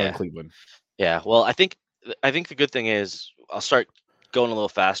do you got in Yeah. Cleveland? Yeah. Well, I think the good thing is I'll start going a little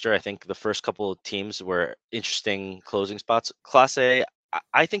faster. I think the first couple of teams were interesting closing spots. Class A,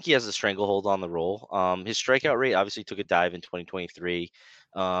 I think he has a stranglehold on the role. His strikeout rate obviously took a dive in 2023.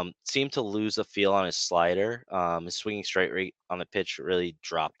 Seemed to lose the feel on his slider. His swinging strike rate on the pitch really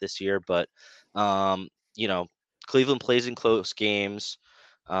dropped this year, but um, you know, Cleveland plays in close games,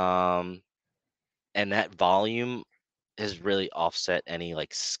 um, and that volume has really offset any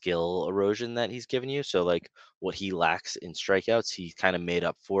like skill erosion that he's given you. So like what he lacks in strikeouts, he kind of made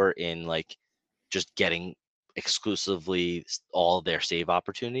up for in like just getting exclusively all their save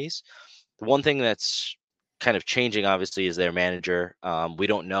opportunities. The one thing that's kind of changing, obviously, is their manager. We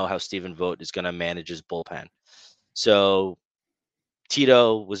don't know how Stephen Vogt is going to manage his bullpen. So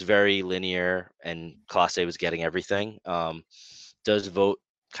Tito was very linear, and Clase was getting everything. Does Vogt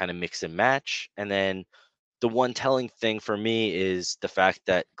kind of mix and match? And then the one telling thing for me is the fact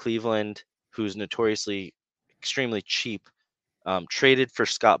that Cleveland, who's notoriously extremely cheap, traded for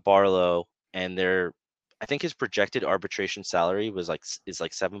Scott Barlow, and I think his projected arbitration salary is like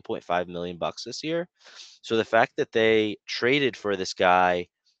 7.5 million bucks this year. So the fact that they traded for this guy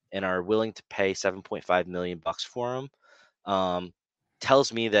and are willing to pay 7.5 million bucks for him, um,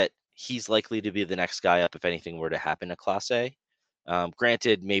 tells me that he's likely to be the next guy up if anything were to happen to Class A.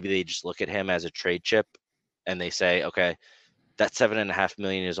 Granted, maybe they just look at him as a trade chip and they say, okay, that 7.5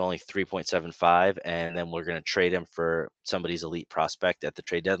 million is only 3.75, and then we're going to trade him for somebody's elite prospect at the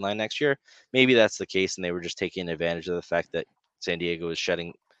trade deadline next year. Maybe that's the case, and they were just taking advantage of the fact that San Diego is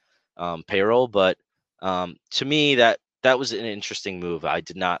shedding payroll. But to me, that was an interesting move. I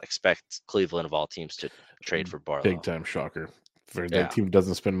did not expect Cleveland of all teams to trade for Big Barlow. time shocker. For that Yeah, team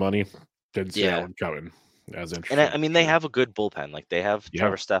doesn't spend money, didn't see that yeah. one coming. That's And interesting I mean, for they sure. have a good bullpen. Like they have Yeah.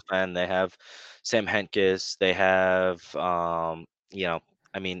 Trevor Stephan, they have Sam Hentges, they have I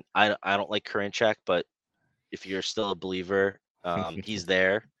mean, I don't like Karinchak, but if you're still a believer, he's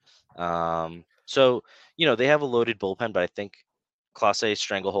there. So they have a loaded bullpen, but I think Clase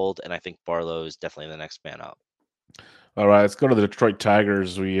stranglehold, and I think Barlow is definitely the next man up. All right, let's go to the Detroit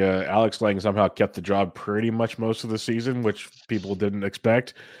Tigers. We Alex Lang somehow kept the job pretty much most of the season, which people didn't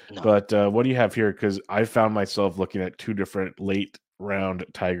expect. No. But what do you have here? Because I found myself looking at two different late round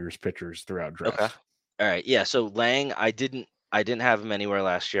Tigers pitchers throughout Okay. drafts. All right. Yeah. So Lang, I didn't have him anywhere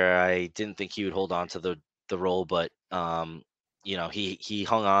last year. I didn't think he would hold on to the role, but he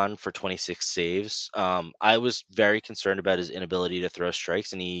hung on for 26 saves. I was very concerned about his inability to throw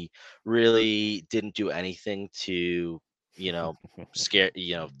strikes, and he really didn't do anything to you know scare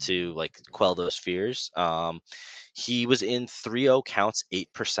to like quell those fears. He was in 3-0 counts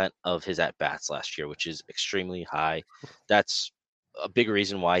 8% of his at bats last year, which is extremely high. That's a big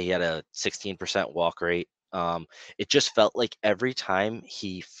reason why he had a 16% walk rate. It just felt like every time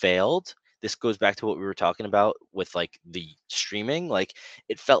he failed, this goes back to what we were talking about with like the streaming. Like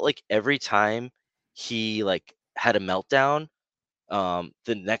it felt like every time he like had a meltdown,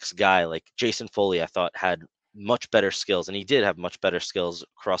 the next guy, like Jason Foley, I thought had much better skills, and he did have much better skills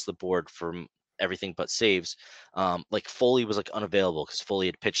across the board from everything but saves. Like Foley was like unavailable because Foley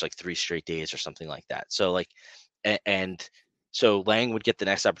had pitched like 3 straight days or something like that. So like, and so Lang would get the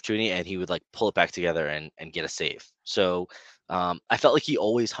next opportunity and he would like pull it back together and get a save. So I felt like he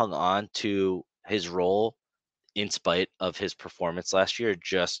always hung on to his role in spite of his performance last year,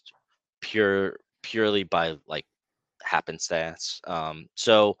 just purely by like happenstance.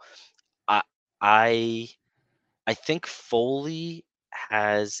 So I I I think Foley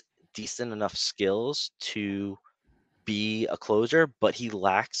has decent enough skills to be a closer, but he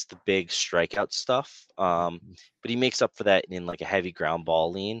lacks the big strikeout stuff. But he makes up for that in like a heavy ground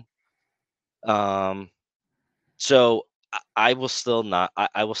ball lean. Um, so I will still not.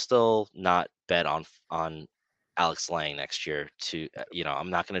 I will still not bet on Alex Lang next year. I'm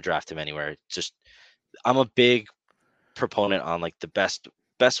not going to draft him anywhere. Just I'm a big proponent on like the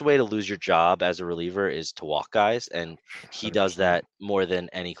best way to lose your job as a reliever is to walk guys, and he does 100%. that more than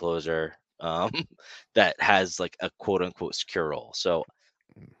any closer that has like a quote unquote secure role. So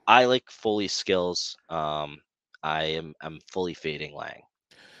I like Foley's skills. I'm fully fading Lang.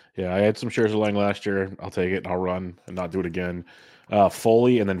 Yeah, I had some shares of Lang last year. I'll take it and I'll run and not do it again.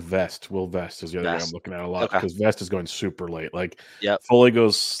 Foley and then Vest. Will Vest is the other guy I'm Best. looking at a lot Okay. because Vest is going super late. Like Yep. Foley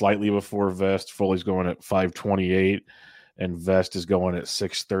goes slightly before Vest. Foley's going at 528 and Vest is going at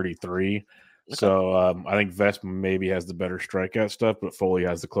 633. Okay. So I think Vest maybe has the better strikeout stuff, but Foley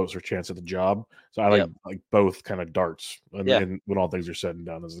has the closer chance at the job. So I Yep. like both kind of darts, Yeah. and when all things are said and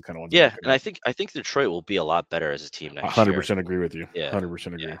done, those are the kind of ones I'm Yeah. looking And I at. think I think Detroit will be a lot better as a team next year. 100% agree with you. Yeah.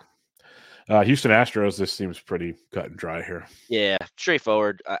 100% Yeah. agree. Houston Astros. This seems pretty cut and dry here. Yeah,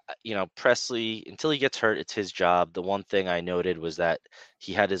 straightforward. Presley, until he gets hurt, it's his job. The one thing I noted was that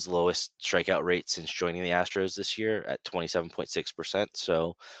he had his lowest strikeout rate since joining the Astros this year at 27.6%.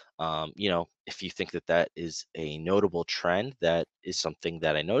 So, if you think that that is a notable trend, that is something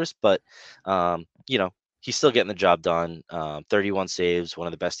that I noticed. But, he's still getting the job done. 31 saves, one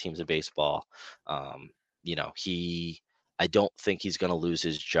of the best teams in baseball. I don't think he's going to lose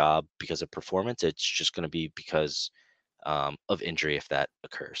his job because of performance. It's just going to be because of injury if that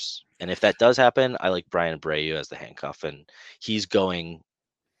occurs. And if that does happen, I like Bryan Abreu as the handcuff, and he's going.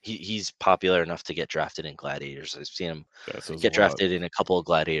 He's popular enough to get drafted in Gladiators. I've seen him That says a get lot. drafted in a couple of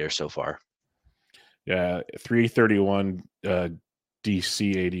Gladiators so far. Yeah, 331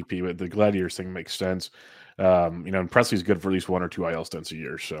 DC ADP, but the Gladiators thing makes sense. And Presley's good for at least 1 or 2 IL stints a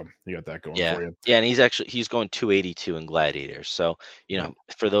year, so you got that going Yeah. for you. Yeah, and he's going 282 in Gladiators. So, Yeah,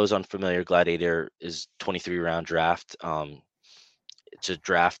 for those unfamiliar, Gladiator is 23 round draft. It's a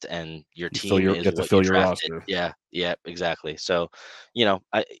draft and your team you is have to what you fill your drafted. roster Yeah, yeah, exactly. So,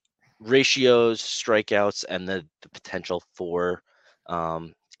 I ratios, strikeouts, and the potential for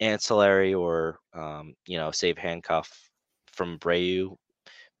ancillary or save handcuff from Breu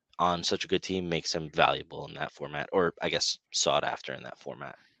on such a good team makes him valuable in that format, or I guess sought after in that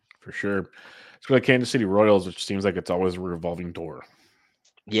format. for sure. Let's go to Kansas City Royals, which seems like it's always a revolving door.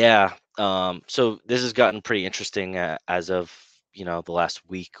 Yeah. So this has gotten pretty interesting as of the last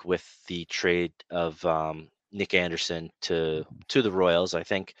week with the trade of Nick Anderson to the Royals. I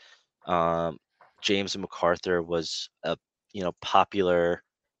think um, James MacArthur was a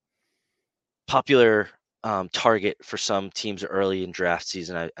popular target for some teams early in draft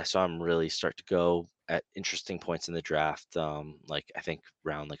season. I saw him really start to go at interesting points in the draft. Like I think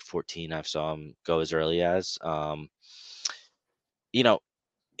round like 14, I saw him go as early as. You know,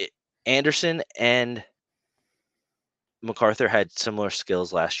 it, Anderson and MacArthur had similar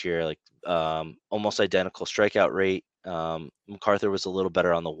skills last year, like almost identical strikeout rate. MacArthur was a little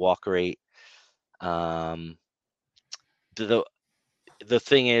better on the walk rate. Um, the the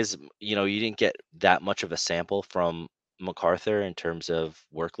thing is, you didn't get that much of a sample from MacArthur in terms of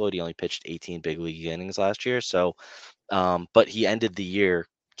workload. He only pitched 18 big league innings last year, so but he ended the year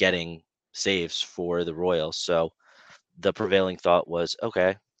getting saves for the Royals. So the prevailing thought was,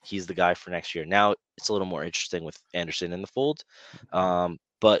 okay, he's the guy for next year. Now it's a little more interesting with Anderson in the fold.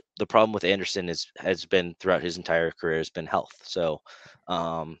 But the problem with Anderson has been throughout his entire career has been health. So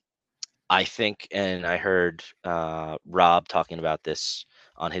um, I think, and I heard Rob talking about this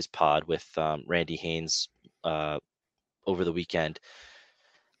on his pod with Randy Haynes uh, over the weekend.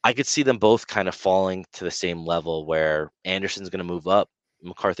 I could see them both kind of falling to the same level where Anderson's going to move up,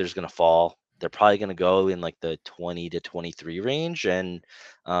 MacArthur's going to fall. They're probably going to go in like the 20 to 23 range. And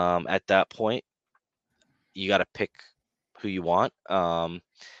at that point, you got to pick who you want.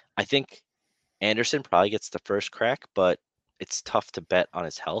 I think Anderson probably gets the first crack, but it's tough to bet on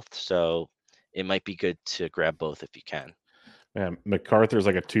his health. So it might be good to grab both if you can. Man, MacArthur's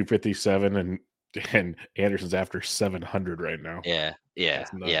like a 257, and Anderson's after 700 right now. Yeah, yeah,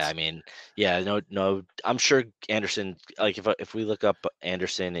 That's yeah. I nuts. mean, yeah, no, no. I'm sure Anderson. Like if we look up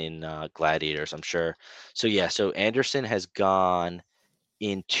Anderson in Gladiators, I'm sure. So yeah, so Anderson has gone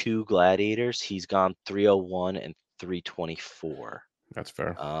in two Gladiators. He's gone 301 and 324. That's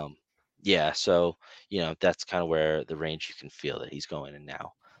fair. Um, yeah, so that's kind of where the range you can feel that he's going in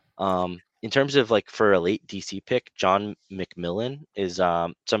now. In terms of like for a late DC pick, John McMillan is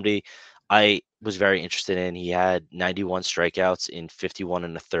somebody I was very interested in. He had 91 strikeouts in 51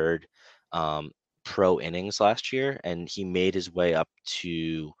 and a third pro innings last year, and he made his way up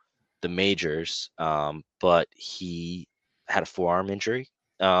to the majors, but he had a forearm injury.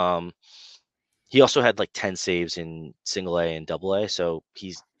 Um, he also had like 10 saves in single A and double A. So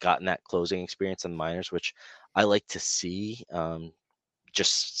he's gotten that closing experience in the minors, which I like to see.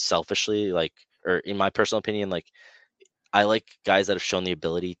 Just selfishly, like, or in my personal opinion, like, I like guys that have shown the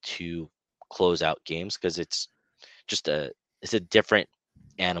ability to close out games because just it's a different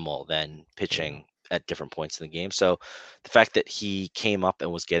animal than Yeah. pitching at different points in the game. So the fact that he came up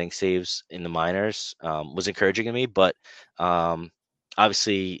and was getting saves in the minors was encouraging to me. But um,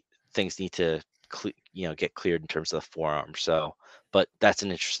 obviously things need to get cleared in terms of the forearm. So, but that's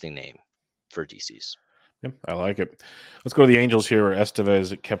an interesting name for DCs. Yep, I like it. Let's go to the Angels here, where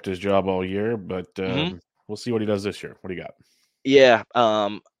Estevez kept his job all year, but Hmm. we'll see what he does this year. What do you got? Yeah,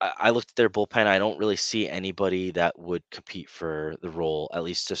 I looked at their bullpen. I don't really see anybody that would compete for the role, at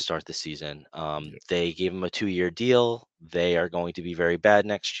least to start the season. Yep. They gave him a 2-year deal. They are going to be very bad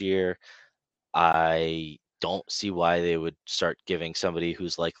next year. I don't see why they would start giving somebody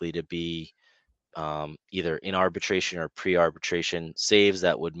who's likely to be either in arbitration or pre-arbitration saves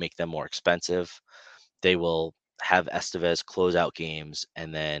that would make them more expensive. They will have Estevez close out games,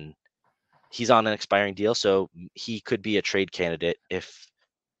 and then he's on an expiring deal, so he could be a trade candidate if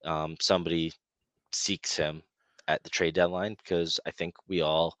somebody seeks him at the trade deadline. Because I think we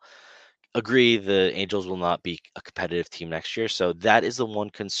all agree the Angels will not be a competitive team next year. So that is the one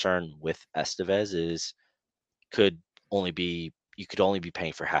concern with Estevez is could only be you could only be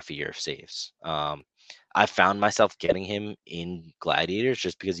paying for half a year of saves. I found myself getting him in Gladiators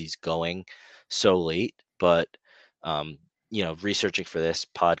just because he's going so late. But researching for this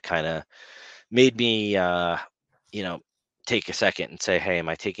pod kind of made me take a second and say, hey, am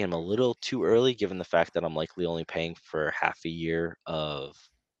I taking him a little too early given the fact that I'm likely only paying for half a year of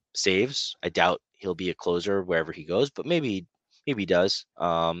saves? I doubt he'll be a closer wherever he goes, but maybe he does.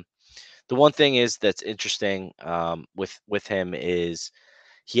 The one thing is that's interesting with him is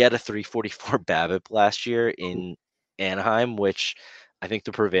he had a 344 BABIP last year in Anaheim, which I think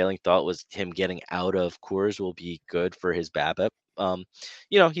the prevailing thought was him getting out of Coors will be good for his BABIP.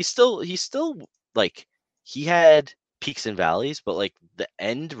 He's still like he had peaks and valleys, but like the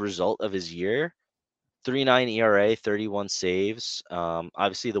end result of his year, 3.9 ERA, 31 saves.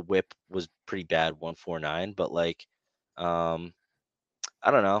 Obviously the WHIP was pretty bad, 149, but like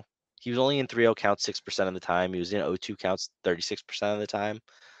I don't know. He was only in 3-0 counts 6% of the time. He was in 0-2 counts 36% of the time.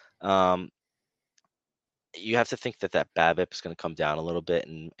 Um, you have to think that BABIP is going to come down a little bit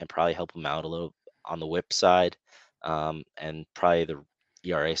and probably help him out a little on the whip side, and probably the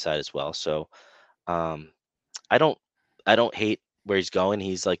ERA side as well. So um, I don't I don't hate where he's going.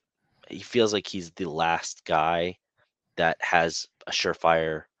 He feels like he's the last guy that has a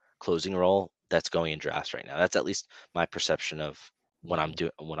surefire closing role that's going in drafts right now. That's at least my perception of when I'm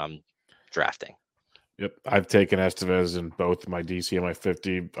drafting. Yep, I've taken Estevez in both my DC and my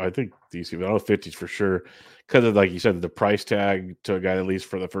 50. I think DC, but I know 50s for sure because of, like you said, the price tag to a guy at least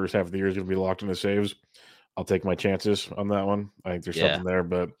for the first half of the year is going to be locked in the saves. I'll take my chances on that one. I think there's Yeah. something there,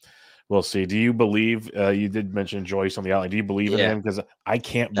 but we'll see. Do you believe? You did mention Joyce on the outline. Do you believe in Yeah. him? Because I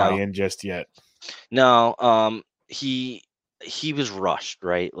can't buy No. in just yet. No. He was rushed,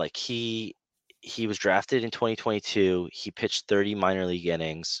 right? Like he was drafted in 2022. He pitched 30 minor league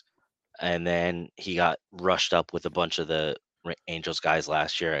innings, and then he got rushed up with a bunch of the Angels guys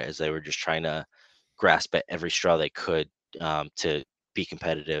last year as they were just trying to grasp at every straw they could to be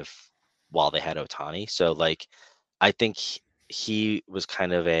competitive while they had Otani. So like, I think he was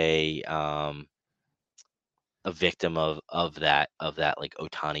kind of a victim of that like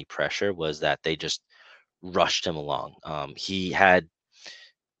Otani pressure, was that they just rushed him along. He had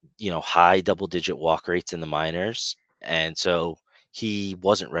high double digit walk rates in the minors, and so he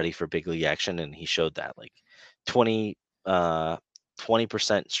wasn't ready for big league action, and he showed that, like 20 uh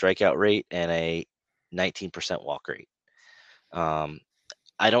 20% strikeout rate and a 19% walk rate. um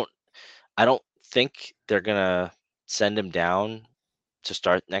I don't I don't think they're gonna send him down to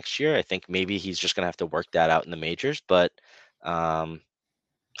start next year. I think maybe he's just gonna have to work that out in the majors, but um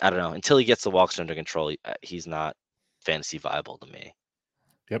I don't know, until he gets the walks under control, he's not fantasy viable to me.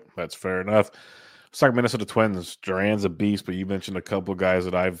 Yep, that's fair enough. Let's talk Minnesota Twins. Duran's a beast, but you mentioned a couple of guys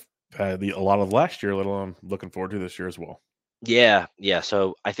that I've had a lot of last year, let alone looking forward to this year as well. Yeah.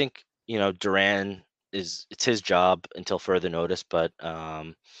 So I think Duran it's his job until further notice, but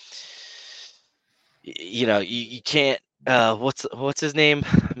you can't. What's his name?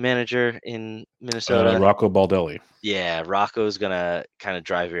 Manager in Minnesota. Rocco Baldelli. Yeah, Rocco's gonna kind of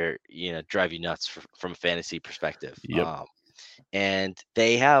drive you nuts from a fantasy perspective. Yep. And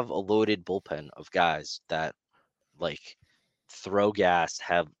they have a loaded bullpen of guys that like throw gas,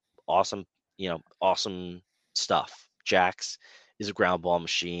 have awesome, awesome stuff. Jax is a ground ball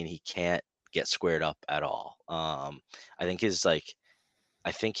machine. He can't get squared up at all. I think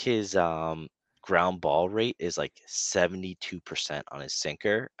his ground ball rate is like 72% on his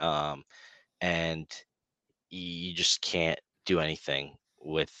sinker. And you just can't do anything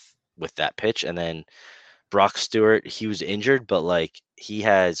with that pitch. And then Brock Stewart, he was injured, but like he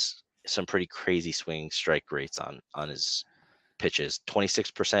has some pretty crazy swing strike rates on his pitches.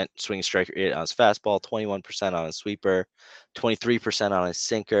 26% swing strike rate on his fastball, 21% on his sweeper, 23% on his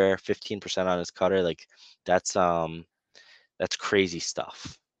sinker, 15% on his cutter. Like that's crazy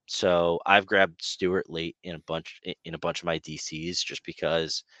stuff. So I've grabbed Stewart late in a bunch of my DCs just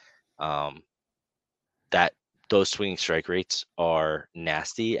because um, that those swinging strike rates are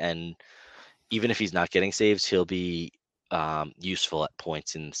nasty, and even if he's not getting saves, he'll be useful at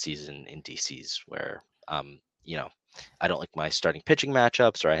points in the season in DCs where you know I don't like my starting pitching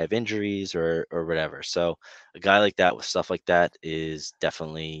matchups, or I have injuries, or whatever. So a guy like that with stuff like that is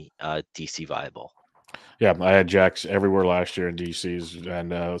definitely DC viable. Yeah, I had Jacks everywhere last year in DCs,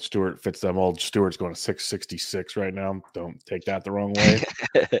 and Stewart fits them all. Stewart's going to 666 right now. Don't take that the wrong way.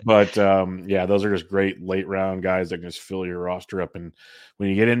 But yeah, those are just great late round guys that can just fill your roster up. And when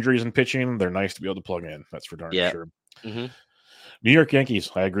you get injuries in pitching, they're nice to be able to plug in. That's for darn Yeah. sure. hmm New York Yankees.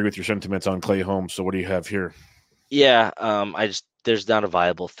 I agree with your sentiments on Clay Holmes. So what do you have here? Yeah. There's not a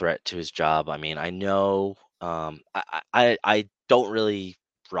viable threat to his job. I mean, I know. I don't really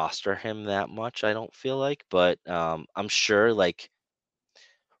roster him that much, I don't feel like, but I'm sure like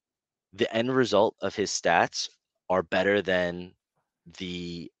the end result of his stats are better than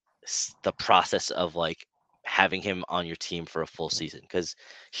the process of like having him on your team for a full season, because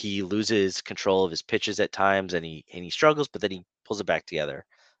he loses control of his pitches at times and he struggles, but then he pulls it back together.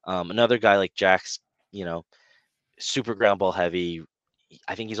 Another guy like Jack's, you know, super ground ball heavy.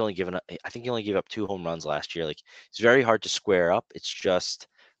 I think he's only given up. I think he only gave up 2 home runs last year. Like, it's very hard to square up. It's just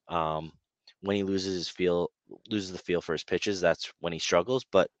um, when he loses the feel for his pitches, that's when he struggles.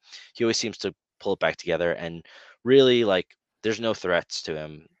 But he always seems to pull it back together. And really, like, there's no threats to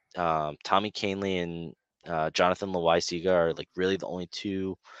him. Tommy Kahnle and Jonathan Loaisiga are like really the only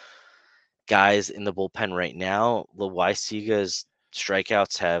two guys in the bullpen right now. Loaisiga's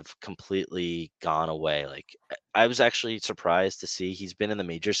strikeouts have completely gone away. Like, I was actually surprised to see he's been in the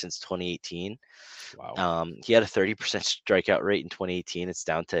major since 2018. Wow. He had a 30% strikeout rate in 2018. It's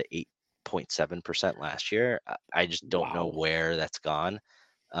down to 8.7% last year. I just don't know Wow. where that's gone.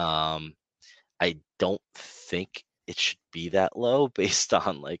 Um, I don't think it should be that low based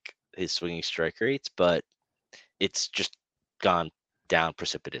on like his swinging strike rates, but it's just gone down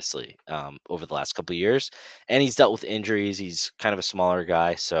precipitously over the last couple of years. And he's dealt with injuries. He's kind of a smaller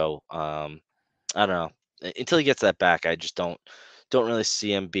guy, so I don't know. Until he gets that back, I just don't really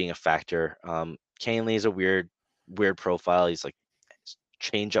see him being a factor. Canley is a weird profile. He's like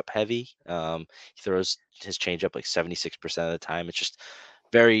change up heavy. He throws his change up like 76% of the time. It's just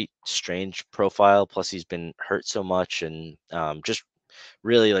very strange profile. Plus, he's been hurt so much, and just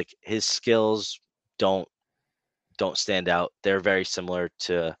really like his skills don't don't stand out. They're very similar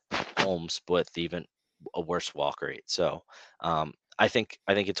to Holmes, with even a worse walk rate. So I think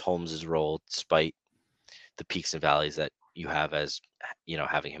it's Holmes's role, despite the peaks and valleys that you have as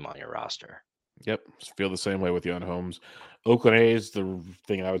having him on your roster. Yep, feel the same way with you on Holmes. Oakland A's, the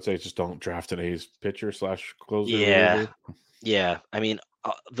thing I would say is just don't draft an A's pitcher slash closer Yeah, reliever. yeah. I mean,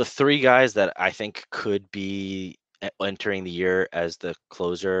 the three guys that I think could be entering the year as the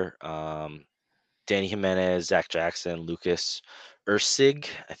closer, Danny Jimenez, Zach Jackson, Lucas Ursig,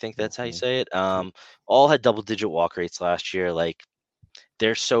 I think that's how you Mhm. say it. Yep. All had double-digit walk rates last year. Like,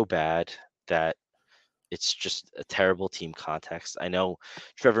 they're so bad that it's just a terrible team context. I know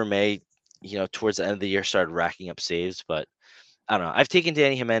Trevor May, towards the end of the year started racking up saves, but I don't know. I've taken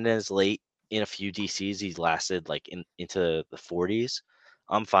Danny Jimenez late in a few DCs. He's lasted like into the 40s.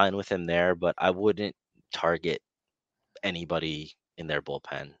 I'm fine with him there, but I wouldn't target anybody in their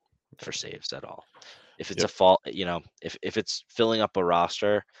bullpen for saves at all. If it's a Yep. fault, if it's filling up a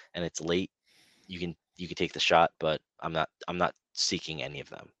roster and it's late, you can take the shot, but I'm not seeking any of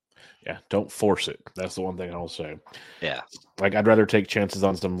them. Yeah. Don't force it. That's the one thing I'll say. Yeah. Like, I'd rather take chances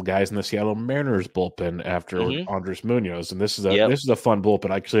on some guys in the Seattle Mariners bullpen after Hmm. Andres Munoz, and this is a Yep. this is a fun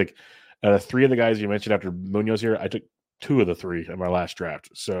bullpen. Actually, like, three of the guys you mentioned after Munoz here, I took two of the three in my last draft.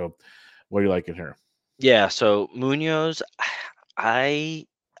 So, what do you like in here? Yeah. So Munoz, I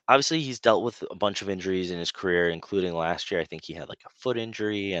obviously he's dealt with a bunch of injuries in his career, including last year. I think he had like a foot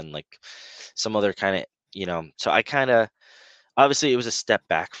injury and like some other kind of, so I kind of, obviously it was a step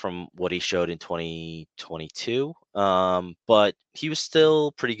back from what he showed in 2022. But he was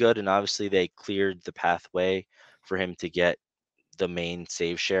still pretty good, and obviously they cleared the pathway for him to get the main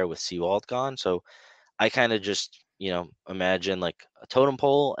save share with Seawald gone. So I kind of just, imagine like a totem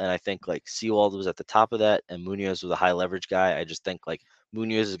pole, and I think like Seawald was at the top of that, and Munoz was a high leverage guy. I just think like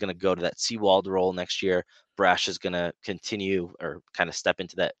Munoz is going to go to that Seawald role next year. Brash is going to continue or kind of step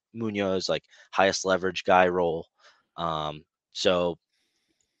into that Munoz like highest leverage guy role. So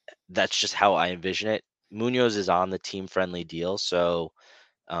that's just how I envision it. Munoz is on the team friendly deal, so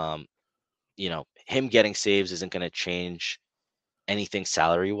um, him getting saves isn't going to change anything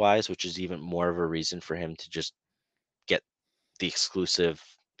salary wise, which is even more of a reason for him to just get the exclusive,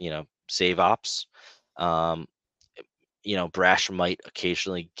 save ops. Um, Brash might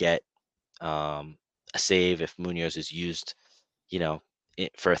occasionally get a save if Munoz is used, you know,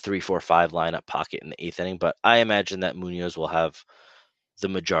 for a 3-4-5 lineup pocket in the eighth inning. But I imagine that Munoz will have the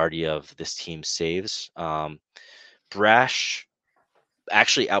majority of this team's saves. Brash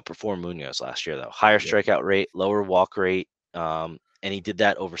actually outperformed Munoz last year, though. Higher Yep. strikeout rate, lower walk rate, and he did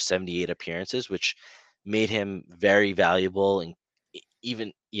that over 78 appearances, which made him very valuable, and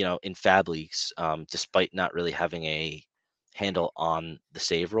even in fab leagues, despite not really having a handle on the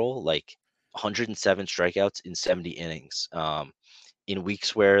save role. Like, 107 strikeouts in 70 innings. In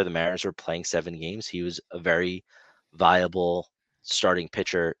weeks where the Mariners were playing 7 games, he was a very viable starting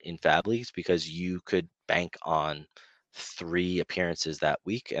pitcher in fab leagues, because you could bank on 3 appearances that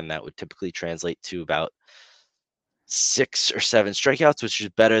week, and that would typically translate to about 6 or 7 strikeouts, which is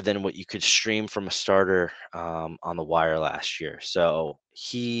better than what you could stream from a starter on the wire last year. So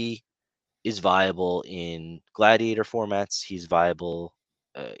he is viable in gladiator formats. He's viable.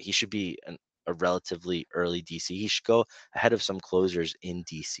 He should be a relatively early DC. He should go ahead of some closers in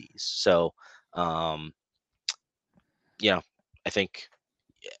DCs. So, um, I think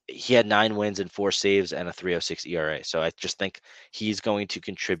he had 9 wins and 4 saves and a 3.06 ERA. So I just think he's going to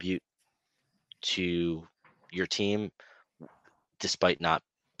contribute to your team despite not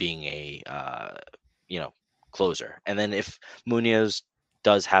being a closer. And then if Munoz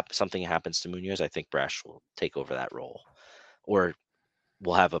does happen, something happens to Munoz, I think Brash will take over that role, or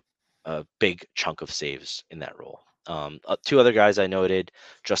will have a big chunk of saves in that role. Two other guys I noted: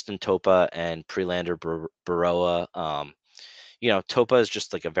 Justin Topa and Prelander Baroa. Topa is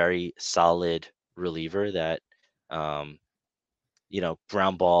just like a very solid reliever that, um,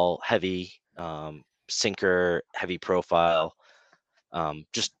 ground ball heavy, sinker heavy profile.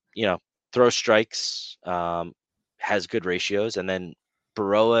 Just throws strikes, has good ratios, and then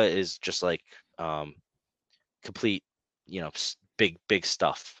Baroa is just like complete, big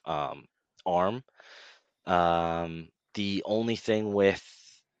stuff. Arm. The only thing with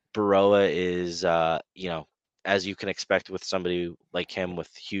Baroa is, as you can expect with somebody like him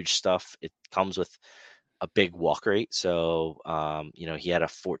with huge stuff, it comes with a big walk rate. So, he had a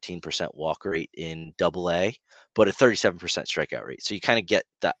 14% walk rate in AA, but a 37% strikeout rate. So you kind of get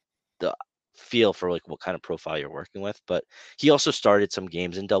the feel for like what kind of profile you're working with. But he also started some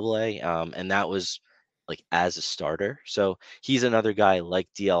games in AA, and that was like as a starter. So he's another guy like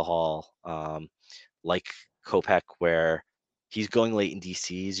DL Hall, like Kopech, where he's going late in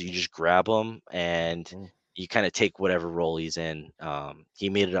DCs. You just grab him and you kind of take whatever role he's in. He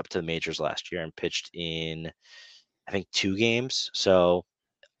made it up to the majors last year and pitched in, I think, 2 games. So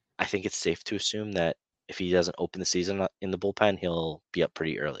I think it's safe to assume that if he doesn't open the season in the bullpen, he'll be up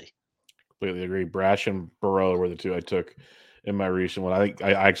pretty early. Completely agree. Brash and Burrow were the two I took in my recent one. I think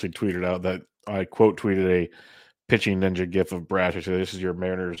I actually tweeted out that I quote tweeted a pitching ninja gif of Brash. I said, "This is your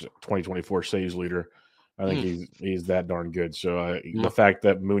Mariners 2024 saves leader." I think he's that darn good. So the fact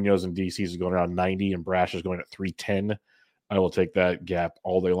that Munoz and DC is going around 90 and Brash is going at 310, I will take that gap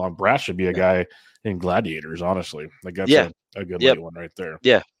all day long. Brash should be a guy in Gladiators, honestly. Like that's a good late one right there.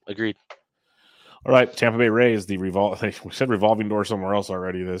 Yeah, agreed. All right, Tampa Bay Rays, we said revolving door somewhere else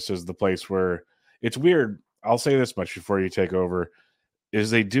already. This is the place where it's weird. I'll say this much before you take over,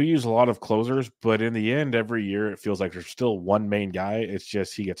 is they do use a lot of closers, but in the end, every year it feels like there's still one main guy. It's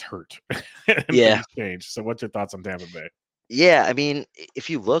just he gets hurt and things change. So what's your thoughts on Tampa Bay? Yeah, I mean, if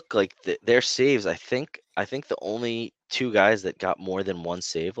you look like their saves, I think the only 2 guys that got more than 1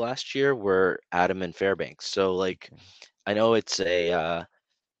 save last year were Adam and Fairbanks. So like, I know it's a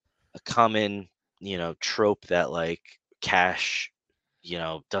common, trope that like Cash,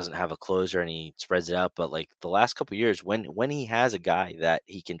 doesn't have a closer and he spreads it out. But like the last couple of years, when he has a guy that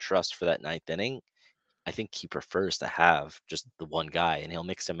he can trust for that 9th inning, I think he prefers to have just the one guy, and he'll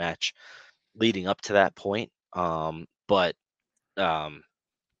mix and match leading up to that point. But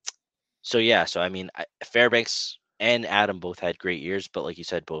so yeah, so I mean, Fairbanks and Adam both had great years, but like you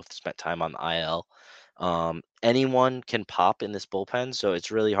said, both spent time on the IL. Anyone can pop in this bullpen, so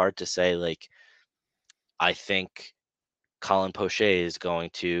it's really hard to say. Like, I think Colin Poche is going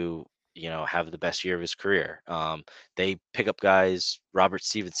to, have the best year of his career. They pick up guys, Robert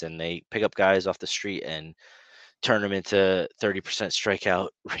Stevenson. They pick up guys off the street and turn them into 30% strikeout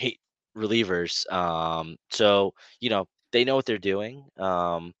rate relievers. So they know what they're doing.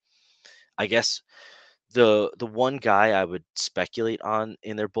 I guess the one guy I would speculate on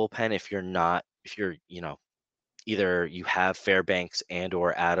in their bullpen, if you're either you have Fairbanks and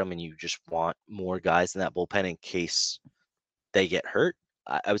or Adam and you just want more guys in that bullpen in case they get hurt,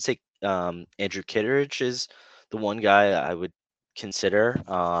 I would say Andrew Kittredge is the one guy I would consider,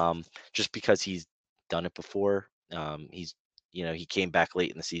 just because he's done it before. He came back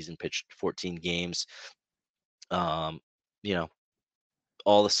late in the season, pitched 14 games. um, you know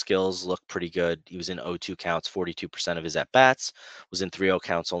all the skills look pretty good. He was in 0-2 counts 42% of his at bats, was in 3-0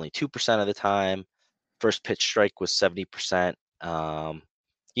 counts only 2% of the time. First pitch strike was 70%.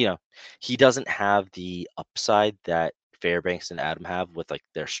 You know, he doesn't have the upside that Fairbanks and Adam have with like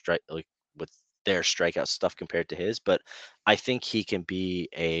their strikeout stuff compared to his, but I think he can be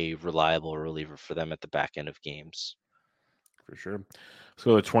a reliable reliever for them at the back end of games. For sure.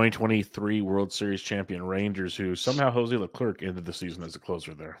 So the 2023 World Series champion Rangers, who somehow Jose Leclerc ended the season as a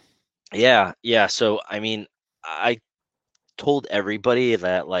closer there. Yeah. So I mean, I told everybody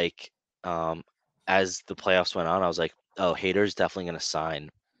that like, as the playoffs went on, I was like, oh, Hader's definitely going to sign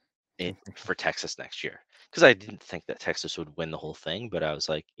it for Texas next year. because I didn't think that Texas would win the whole thing, but I was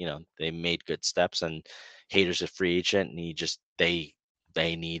like, they made good steps, and Hader's a free agent, and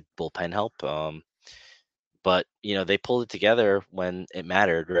they need bullpen help. But they pulled it together when it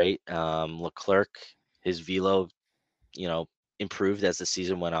mattered, right? Leclerc, his velo, you know, improved as the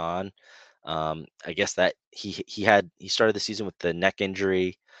season went on. I guess that he started the season with the neck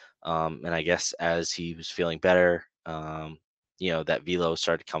injury, and I guess as he was feeling better, that velo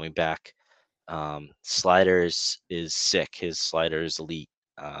started coming back. Sliders is sick. His slider is elite.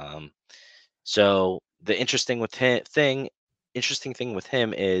 So the interesting thing with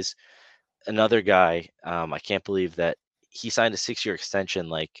him is another guy. I can't believe that he signed a 6-year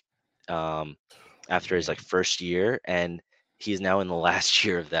extension after his Man, first year, and he's now in the last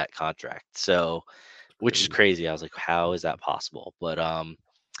year of that contract. So, which is crazy. crazy. I was like, how is that possible? But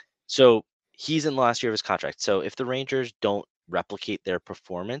so he's in the last year of his contract. So if the Rangers don't replicate their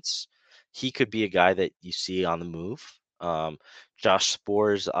performance, he could be a guy that you see on the move. Um, Josh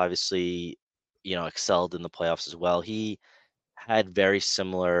Spores obviously, excelled in the playoffs as well. He had very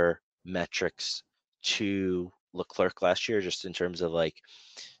similar metrics to Leclerc last year, just in terms of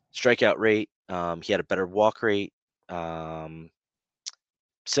strikeout rate. He had a better walk rate, um,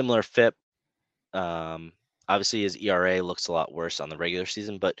 similar FIP. Um, Obviously, his ERA looks a lot worse on the regular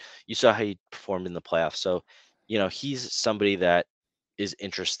season, but you saw how he performed in the playoffs. So, he's somebody that is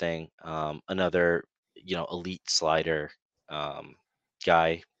interesting. Another, elite slider um,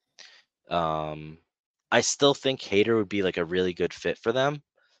 guy. Um, I still think Hader would be a really good fit for them,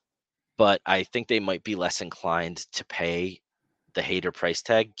 but I think they might be less inclined to pay the Hader price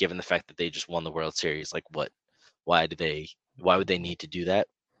tag, given the fact that they just won the World Series. Like, what? Why do they? Why would they need to do that?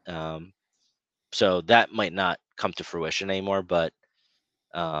 Um, so that might not come to fruition anymore. But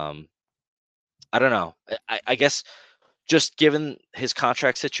um, I don't know. I guess just given his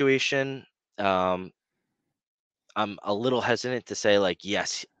contract situation, um, I'm a little hesitant to say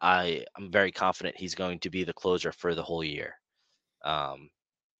yes. I'm very confident he's going to be the closer for the whole year. Um,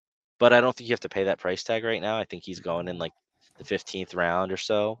 but I don't think you have to pay that price tag right now. I think he's going in the 15th round or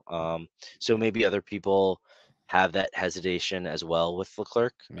so. So maybe other people have that hesitation as well with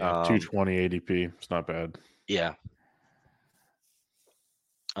Leclerc. Yeah, 220 ADP. It's not bad. Yeah.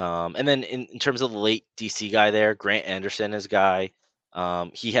 And then in terms of the late DC guy there, Grant Anderson is a guy.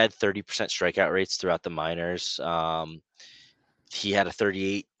 He had 30% strikeout rates throughout the minors. He had a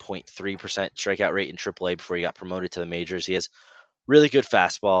 38.3% strikeout rate in AAA before he got promoted to the majors. He has really good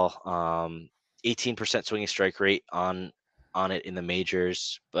fastball, 18% swinging strike rate on it in the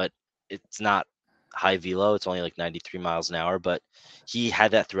majors, but it's not high velo. It's only 93 miles an hour, but he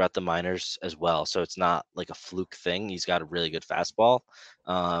had that throughout the minors as well. So it's not like a fluke thing. He's got a really good fastball.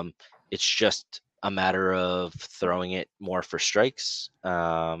 Um, it's just a matter of throwing it more for strikes.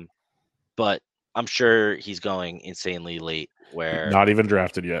 But I'm sure he's going insanely late where Not even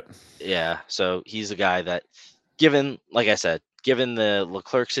drafted yet. yeah, so he's a guy that, given, like I said, given the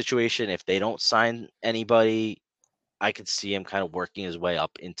Leclerc situation, if they don't sign anybody, I could see him kind of working his way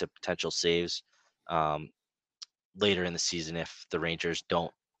up into potential saves um, later in the season if the Rangers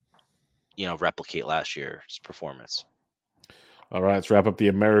don't, replicate last year's performance. All right, let's wrap up the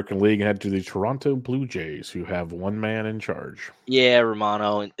American League and head to the Toronto Blue Jays, who have one man in charge. Yeah,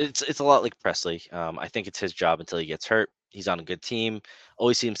 Romano, and it's a lot like Presley. I think it's his job until he gets hurt. He's on a good team,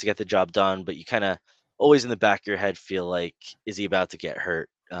 always seems to get the job done, but you kind of always in the back of your head feel like, is he about to get hurt?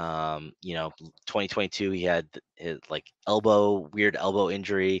 2022 he had his weird elbow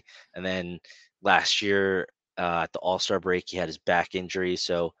injury, and then last year at the All-Star break he had his back injury.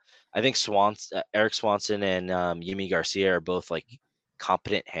 So I think Eric Swanson and Yimi Garcia are both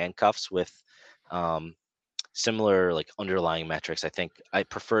competent handcuffs with um, similar underlying metrics. I think I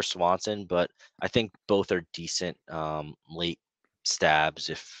prefer Swanson, but I think both are decent late stabs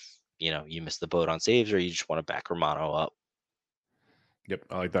if you miss the boat on saves or you just want to back Romano up. Yep,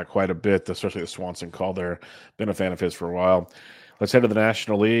 I like that quite a bit, especially the Swanson call there. Been a fan of his for a while. Let's head to the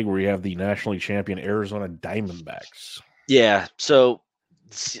National League, where you have the nationally champion Arizona Diamondbacks. Yeah, so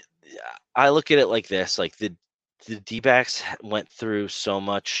I look at it like this: the D-backs went through so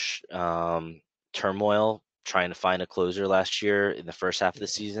much turmoil trying to find a closer last year. In the first half of the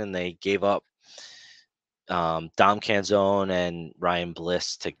season, they gave up Dom Canzone and Ryan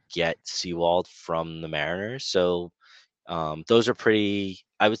Bliss to get Seawald from the Mariners. So those are pretty,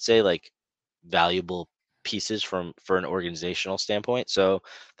 I would say, valuable pieces for an organizational standpoint. So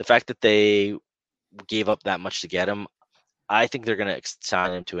the fact that they gave up that much to get him, I think they're going to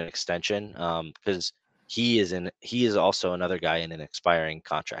sign him to an extension because he is also another guy in an expiring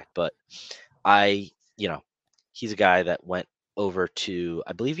contract. But I, he's a guy that went over to,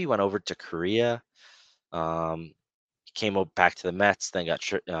 I believe he went over to Korea He came back to the Mets, then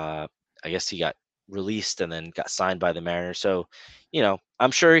I guess he got released and then got signed by the Mariners. So,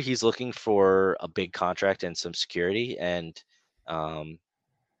 I'm sure he's looking for a big contract and some security, and um,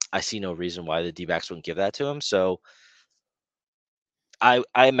 I see no reason why the D-backs wouldn't give that to him. So I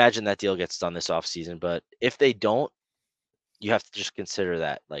imagine that deal gets done this offseason, but if they don't, you have to just consider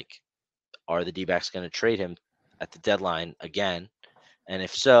that, like, are the D-backs going to trade him at the deadline again? And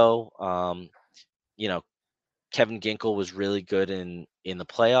if so, you know, Kevin Ginkel was really good in the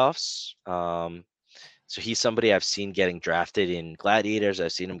playoffs. So he's somebody I've seen getting drafted in Gladiators.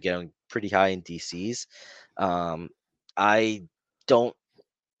 I've seen him getting pretty high in DCs. Um, I don't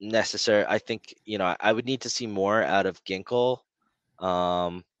necessarily. I think I would need to see more out of Ginkel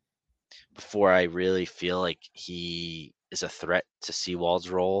um, before I really feel like he is a threat to Seawald's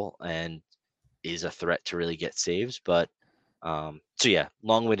role and is a threat to really get saves. But so yeah,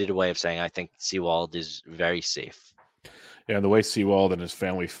 long-winded way of saying I think Seawald is very safe. Yeah, and the way Seawald and his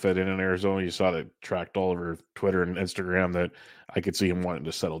family fit in Arizona, you saw that tracked all over Twitter and Instagram that I could see him wanting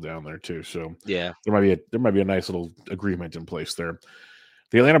to settle down there too. So Yeah, there might be a nice little agreement in place there.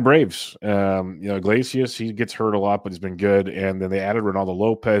 The Atlanta Braves, Iglesias, he gets hurt a lot, but he's been good. And then they added Reynaldo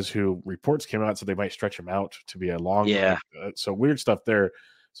Lopez, who reports came out so they might stretch him out to be a long, yeah. so weird stuff there.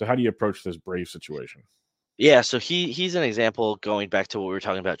 So how do you approach this Brave situation? Yeah, so he's an example going back to what we were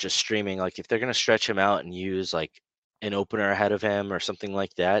talking about, just streaming. Like if they're gonna stretch him out and use like an opener ahead of him or something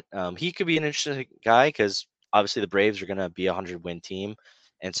like that, he could be an interesting guy because obviously the Braves are gonna be a 100-win team,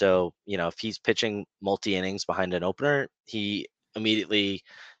 and so if he's pitching multi innings behind an opener, he immediately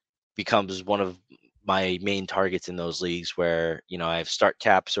becomes one of my main targets in those leagues where I have start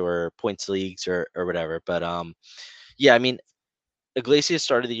caps or points leagues or whatever. But yeah, I mean Iglesias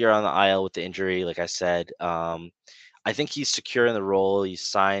started the year on the IL with the injury, like I said. I think he's secure in the role. He's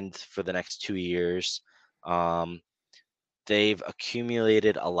signed for the next 2 years. Um, they've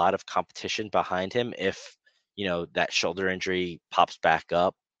accumulated a lot of competition behind him if, that shoulder injury pops back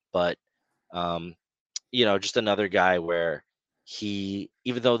up. But, um, just another guy where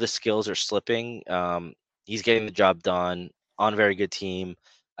even though the skills are slipping, he's getting the job done on a very good team.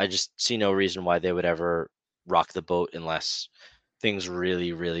 I just see no reason why they would ever rock the boat unless things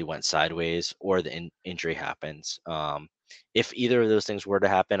really, really went sideways or the injury happens. If either of those things were to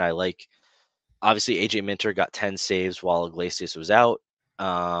happen, obviously AJ Minter got 10 saves while Iglesias was out.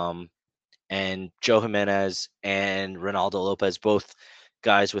 Um, and Joe Jimenez and Reynaldo Lopez, both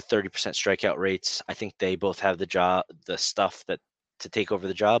guys with 30% strikeout rates. I think they both have the stuff that to take over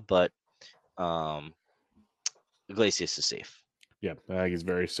the job, but um, Iglesias is safe. Yeah, I think he's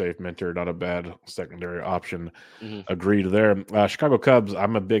very safe. Mentor, not a bad secondary option. Hmm. Agreed there. Chicago Cubs,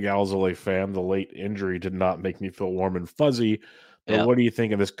 I'm a big Alzolay fan. The late injury did not make me feel warm and fuzzy. But Yeah, what do you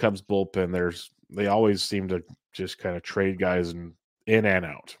think of this Cubs bullpen? They always seem to just kind of trade guys in and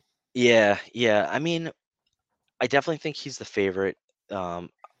out. yeah. I mean, I definitely think he's the favorite.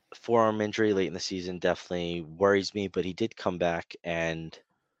 Um, Forearm injury late in the season definitely worries me, but he did come back and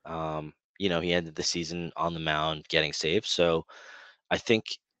he ended the season on the mound getting saves. So I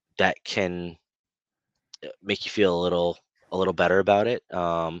think that can make you feel a little better about it.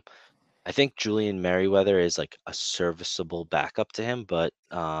 I think Julian Merriweather is like a serviceable backup to him, but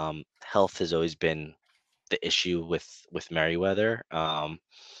health has always been the issue with Merriweather.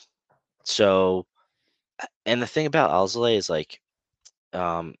 So and the thing about Alzolay is like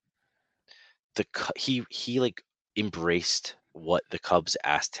um, he like embraced what the Cubs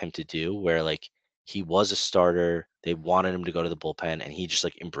asked him to do, where like he was a starter, they wanted him to go to the bullpen, and he just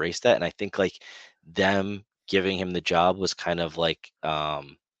like embraced that. And I think like them giving him the job was kind of like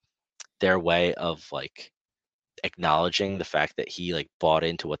their way of like acknowledging the fact that he like bought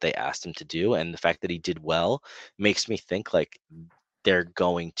into what they asked him to do, and the fact that he did well makes me think like they're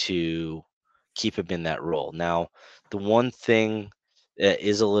going to keep him in that role. Now, the one thing that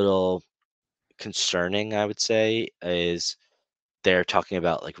is a little concerning, I would say, is they're talking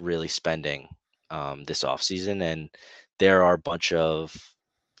about like really spending this offseason, and there are a bunch of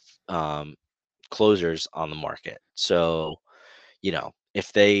um, closers on the market. So,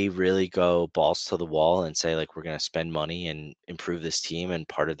 if they really go balls to the wall and say like we're going to spend money and improve this team, and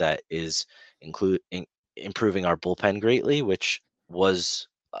part of that is improving our bullpen greatly, which was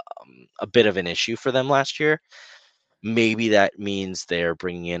a bit of an issue for them last year. Maybe that means they're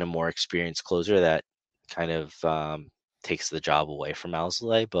bringing in a more experienced closer that kind of takes the job away from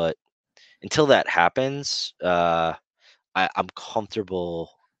Alzolay. But until that happens, I'm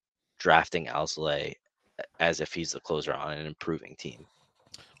comfortable drafting Alzolay as if he's the closer on an improving team.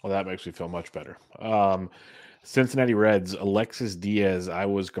 Well, that makes me feel much better. Cincinnati Reds, Alexis Diaz. I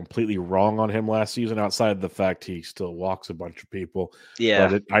was completely wrong on him last season, outside of the fact he still walks a bunch of people. Yeah.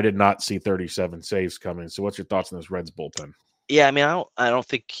 But I did not see 37 saves coming. So, what's your thoughts on this Reds bullpen? Yeah, I mean, I don't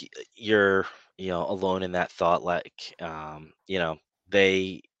think you're, alone in that thought. Like,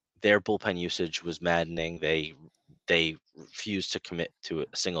 they their bullpen usage was maddening. They refused to commit to a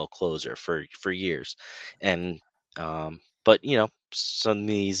single closer for years, and but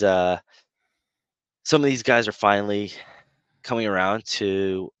some of these guys are finally coming around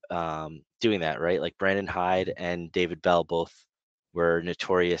to doing that, right? Like Brandon Hyde and David Bell both were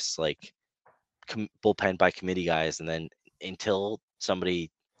notorious like bullpen by committee guys, and then until somebody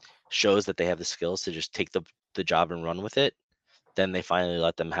shows that they have the skills to just take the job and run with it, then they finally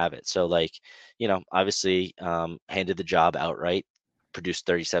let them have it. So like, obviously handed the job outright, produced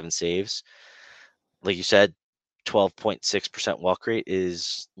 37 saves. Like you said, 12.6% walk rate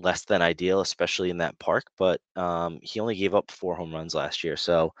is less than ideal, especially in that park, but he only gave up 4 home runs last year.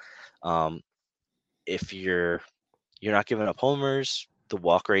 So um, if you're not giving up homers, the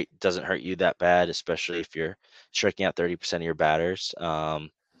walk rate doesn't hurt you that bad, especially if you're striking out 30% of your batters.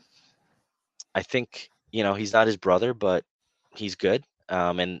 I think, he's not his brother, but he's good.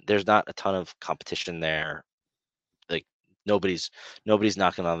 And there's not a ton of competition there. Like nobody's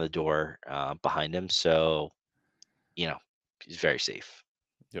knocking on the door behind him. So, you know, he's very safe.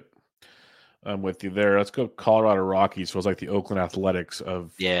 Yep. I'm with you there. Let's go Colorado Rockies. So it's like the Oakland Athletics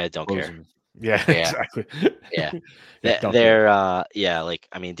of Yeah, don't care. closing. Yeah, Yeah, exactly. yeah. Yeah, don't care. Yeah, like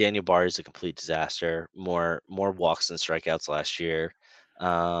I mean, Daniel Bard is a complete disaster. More walks than strikeouts last year.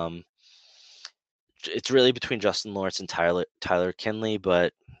 Um, it's really between Justin Lawrence and Tyler Kinley,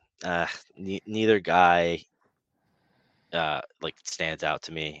 but neither guy like stands out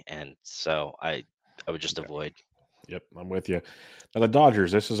to me, and so I would just Yeah. avoid. Yep, I'm with you. Now the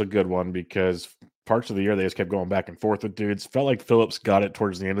Dodgers, this is a good one because parts of the year they just kept going back and forth with dudes. Felt like Phillips got it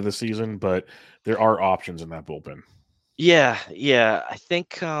towards the end of the season, but there are options in that bullpen. Yeah. I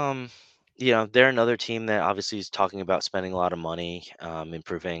think they're another team that obviously is talking about spending a lot of money,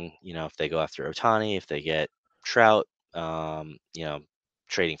 improving. If they go after Otani, if they get Trout,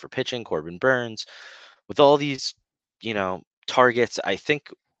 trading for pitching, Corbin Burns, with all these, targets. I think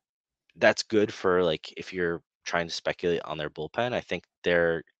that's good for like if you're trying to speculate on their bullpen. I think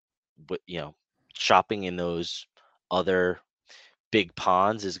they're, shopping in those other big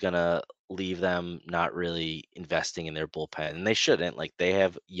ponds is gonna leave them not really investing in their bullpen, and they shouldn't. Like they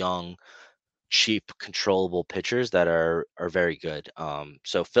have young, cheap, controllable pitchers that are very good.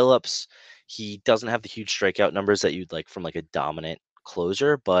 So Phillips, he doesn't have the huge strikeout numbers that you'd like from like a dominant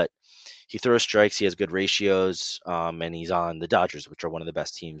closer, but he throws strikes. He has good ratios, and he's on the Dodgers, which are one of the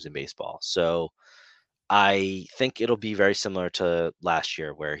best teams in baseball. So I think it'll be very similar to last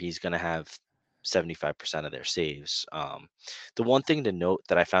year, where he's going to have 75% of their saves. The one thing to note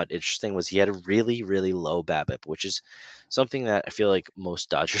that I found interesting was he had a really, really low BABIP, which is something that I feel like most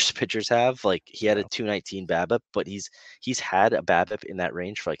Dodgers pitchers have. Like he had a Yeah. 219 BABIP, but he's had a BABIP in that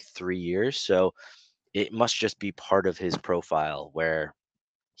range for like 3 years. So it must just be part of his profile where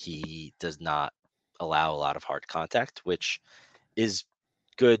he does not allow a lot of hard contact, which is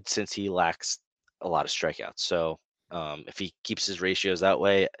good since he lacks a lot of strikeouts. So if he keeps his ratios that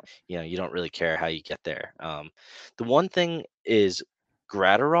way, you don't really care how you get there. The one thing is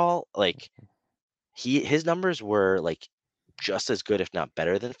Graterol, like his numbers were like just as good, if not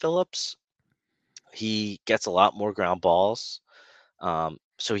better than Phillips. He gets a lot more ground balls.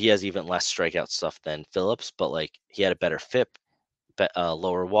 So he has even less strikeout stuff than Phillips, but like he had a better FIP,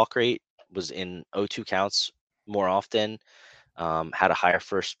 lower walk rate, was in 0-2 counts more often, had a higher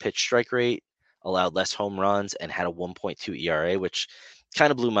first pitch strike rate, allowed less home runs, and had a 1.2 ERA, which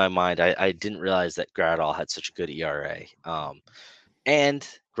kind of blew my mind. I didn't realize that Gradall had such a good ERA. And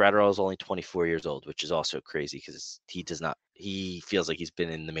Gratterall is only 24 years old, which is also crazy because he feels like he's been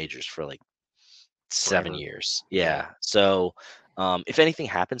in the majors for like 7 Forever. years. Yeah. Yeah. So if anything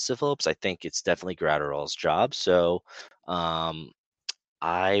happens to Phillips, I think it's definitely Gratterall's job. So um,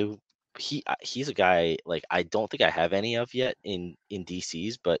 I he's a guy like I don't think I have any of yet in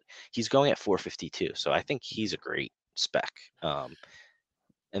DCs, but he's going at 452, so I think he's a great spec. And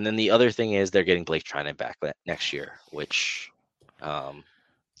then the other thing is they're getting Blake Trinan back next year, which um,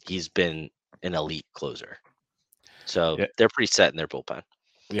 he's been an elite closer, so Yeah. they're pretty set in their bullpen.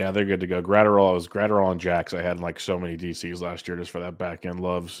 Yeah, they're good to go. Gratterall and Jax. I had like so many DCs last year just for that back end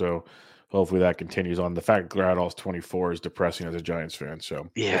love. So hopefully that continues on. The fact Gratterall's 24 is depressing as a Giants fan. So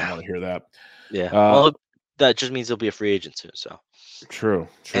didn't Yeah, want to hear that. yeah. Uh, Well, that just means he'll be a free agent soon. So true,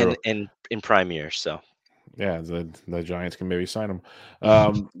 and true. in prime years. So Yeah, the Giants can maybe sign him.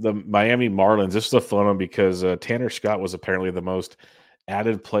 The Miami Marlins. This is a fun one because Tanner Scott was apparently the most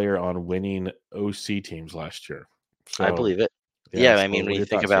added player on winning OC teams last year. I So believe it. yeah. Yeah, I So mean, what are your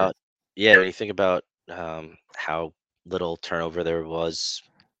thoughts here? when you think about how little turnover there was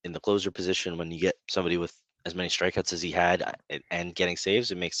in the closer position when you get somebody with as many strikeouts as he had and getting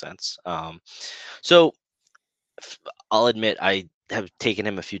saves, it makes sense. So f- I'll admit I have taken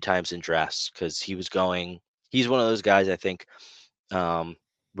him a few times in drafts because he's one of those guys I think um,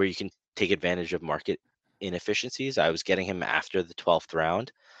 where you can take advantage of market inefficiencies. I was getting him after the 12th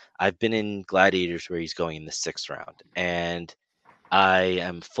round. I've been in Gladiators where he's going in the 6th round, and I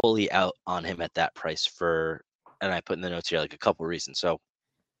am fully out on him at that price and I put in the notes here like a couple reasons. So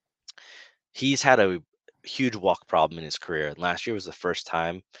he's had a huge walk problem in his career, and last year was the first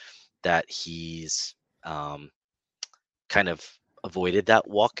time that he's um, kind of avoided that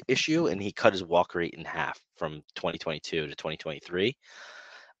walk issue, and he cut his walk rate in half from 2022 to 2023.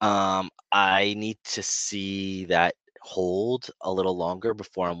 I need to see that hold a little longer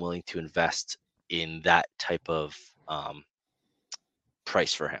before I'm willing to invest in that type of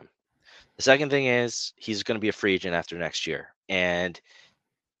price for him. The second thing is he's going to be a free agent after next year, and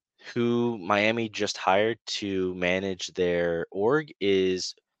who Miami just hired to manage their org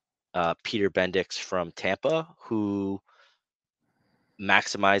is Peter Bendix from Tampa, who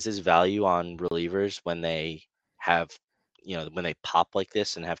maximizes value on relievers when they have, when they pop like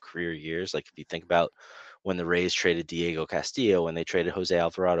this and have career years. Like if you think about when the Rays traded Diego Castillo, when they traded Jose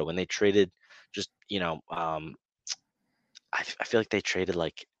Alvarado, when they traded just, I feel like they traded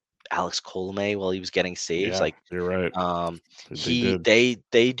like Alex Colomé while he was getting saves. Yeah, Like you're right. They he did.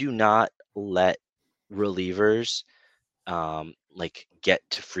 they do not let relievers like get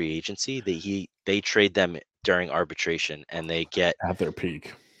to free agency. They trade them during arbitration and they get, At their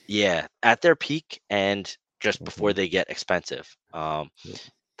peak. yeah, at their peak and just before Mhm. they get expensive. Yep.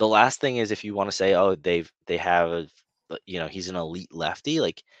 The last thing is if you want to say, oh, they have he's an elite lefty,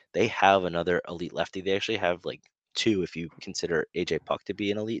 like they have another elite lefty. They actually have like two if you consider AJ Puck to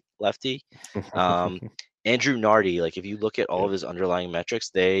be an elite lefty. Um, Andrew Nardi, like if you look at all of Yep. his underlying metrics,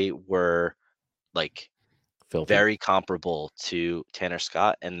 they were like Filthy. very comparable to Tanner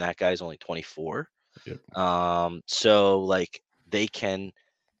Scott, and that guy's only 24. Yep. So like they can,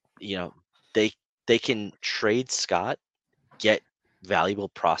 you know, they they can trade Scott, get valuable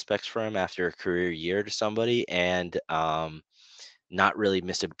prospects for him after a career year to somebody, and not really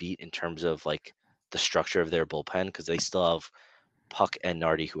miss a beat in terms of like the structure of their bullpen because they still have Puck and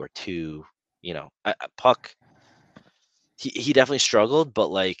Nardi who are two, Puck he definitely struggled, but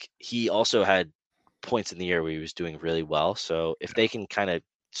like he also had points in the year where he was doing really well. So if they can kind of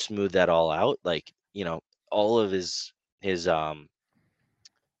smooth that all out, like, all of his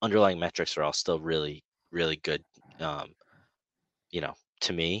underlying metrics are all still really, really good, um,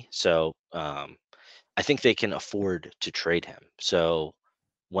 to me. So I think they can afford to trade him. So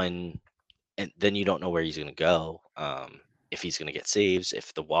when and then you don't know where he's going to go. If he's going to get saves,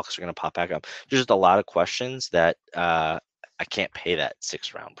 if the walks are going to pop back up. There's just a lot of questions that I can't pay that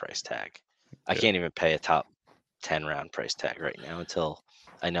 6th round price tag. I Yep. can't even pay a top 10 round price tag right now until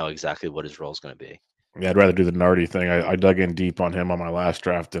I know exactly what his role is going to be. Yeah, I'd rather do the Nardi thing. I dug in deep on him on my last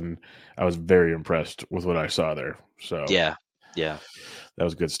draft, and I was very impressed with what I saw there. So Yeah, yeah. that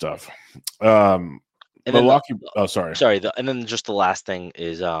was good stuff. Um, And then Milwaukee. Oh, sorry. and then just the last thing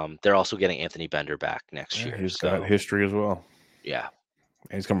is they're also getting Anthony Bender back next Yeah, year. he's got So history as well. yeah,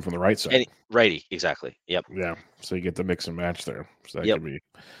 And he's coming from the right side. and righty, exactly. Yep, Yeah, so you get the mix and match there. So that yep, could be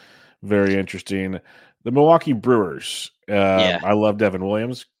very interesting. The Milwaukee Brewers. yeah. I love Devin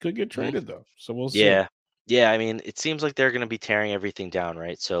Williams. Could get Mhm. traded though, so we'll see. Yeah. Yeah, I mean, it seems like they're gonna be tearing everything down,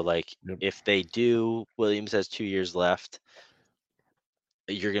 right? So, like, Yep. if they do, Williams has 2 years left,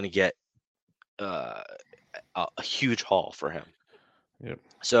 you're gonna get, uh, a huge haul for him. Yep.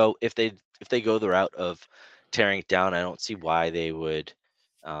 So, if they go the route of tearing it down, I don't see why they would,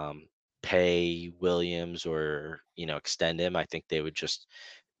 um, pay Williams or, extend him. I think they would just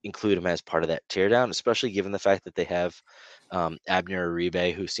include him as part of that teardown, especially given the fact that they have Abner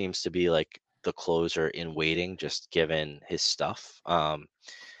Uribe, who seems to be like the closer in waiting, just given his stuff.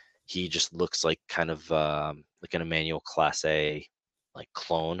 He just looks like kind of like an Emmanuel Class A like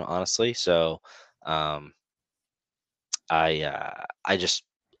clone, honestly. So um, I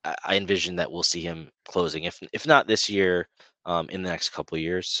envision that we'll see him closing, if not this year, in the next couple of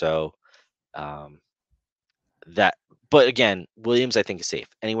years. So um, that but again, Williams I think is safe.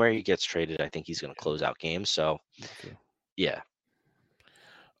 Anywhere he gets traded, I think he's going to close out games. So Okay. yeah.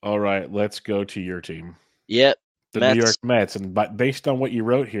 All right, let's go to your team, Yep. the New Mets. York Mets. And based on what you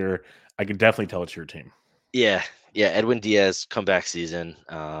wrote here, I can definitely tell it's your team. Yeah, yeah. Edwin Diaz comeback season.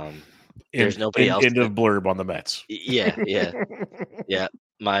 In There's nobody else. end of blurb on the Mets. Yeah, yeah, yeah.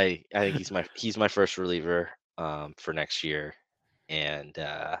 I think he's my first reliever for next year, and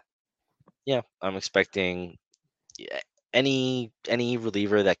yeah, I'm expecting yeah, any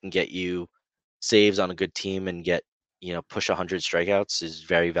reliever that can get you saves on a good team and get push 100 strikeouts is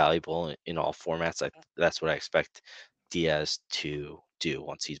very valuable in all formats. That's what I expect Diaz to do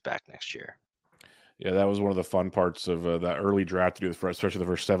once he's back next year. Yeah, that was one of the fun parts of that early draft to do, especially the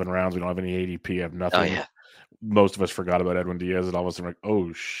first 7 rounds. We don't have any ADP, have Oh nothing. yeah, Most of us forgot about Edwin Diaz, and all of a sudden, like,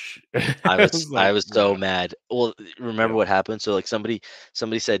 oh I I was was I like, was so yeah, mad. Well, remember yep. what happened? So like somebody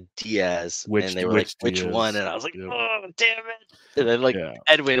said Diaz, and they were like, Which "Which one?" Diaz? And I was like, Yep. "Oh, damn it!" And then like Yeah,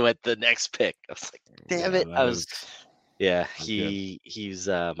 Edwin went the next pick. I was like, "Damn yeah, it!" I that was is yeah. good. He's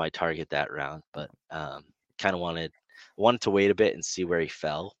my target that round, but kind of wanted to wait a bit and see where he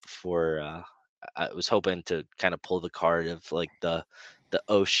fell before. I was hoping to kind of pull the card of like the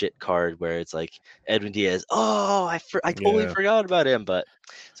oh shit card where it's like Edwin Diaz. Oh, I totally Yeah, forgot about him, but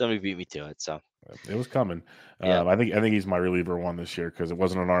somebody beat me to it. So it was coming. yep, I think he's my reliever one this year because it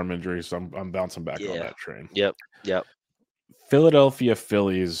wasn't an arm injury, so I'm bouncing back on yeah, that train. yep, yep, Philadelphia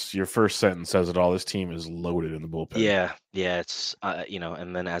Phillies. Your first sentence says it all. This team is loaded in the bullpen. yeah, yeah. It's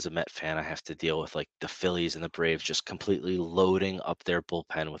and then as a Met fan, I have to deal with like the Phillies and the Braves just completely loading up their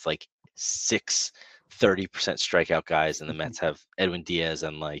bullpen with like six 30% strikeout guys, and the Mets have Edwin Diaz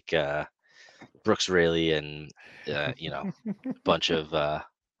and like Brooks Raley and a bunch of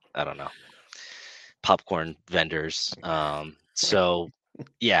I don't know popcorn vendors. So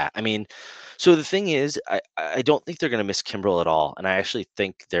yeah, I mean, so the thing is, I don't think they're going to miss Kimbrel at all, and I actually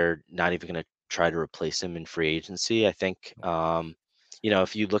think they're not even going to try to replace him in free agency. I think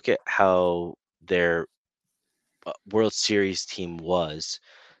if you look at how their World Series team was,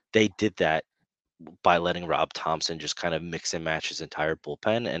 they did that by letting Rob Thompson just kind of mix and match his entire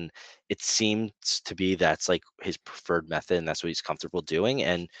bullpen. And it seems to be that's like his preferred method and that's what he's comfortable doing.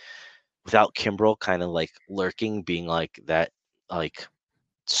 And without Kimbrel kind of like lurking, being like that like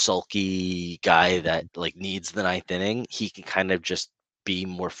sulky guy that like needs the ninth inning, he can kind of just be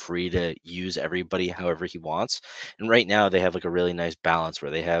more free to use everybody however he wants. And right now they have like a really nice balance where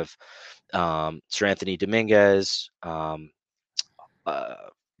they have Sir Anthony Dominguez, uh,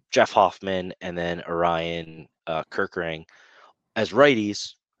 Jeff Hoffman, and then Orion Kirkering as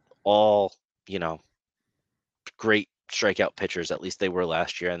righties, all great strikeout pitchers. At least they were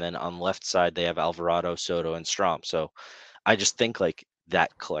last year. And then on the left side they have Alvarado, Soto, and Strom. So I just think like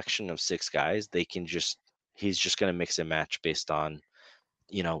that collection of six guys, he's just going to mix and match based on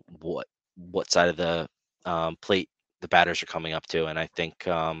what side of the plate the batters are coming up to. And I think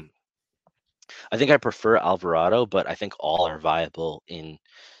I prefer Alvarado, but I think all are viable in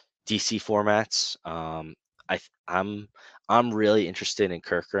DC formats. I th- I'm really interested in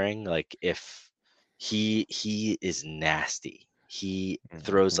Kirkering. Like if he is nasty. He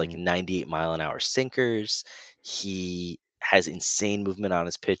throws like Mhm. 98-mile-an-hour sinkers. He has insane movement on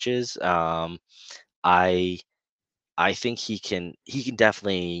his pitches. I I think he can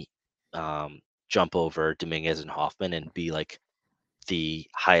definitely um, jump over Dominguez and Hoffman and be like the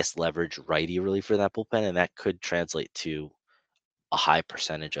highest leverage righty reliever for that bullpen, and that could translate to a high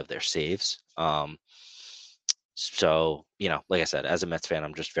percentage of their saves. So like I said, as a Mets fan,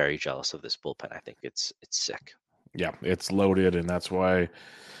 I'm just very jealous of this bullpen. I think it's sick. Yeah, it's loaded, and that's why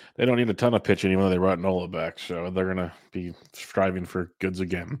they don't need a ton of pitching, even though they brought Nola back. So they're gonna be striving for goods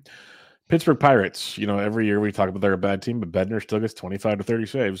again. Pittsburgh Pirates. Every year we talk about they're a bad team, but Bednar still gets 25 to 30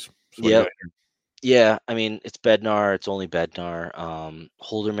 saves. So what do you Yep. got here? Yeah. I mean, it's Bednar. It's only Bednar.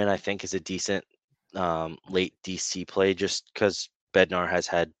 Holderman, I think, is a decent late DC play just because Bednar has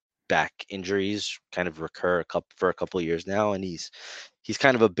had back injuries kind of recur for a couple of years now, and he's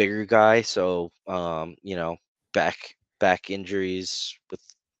kind of a bigger guy, so back injuries with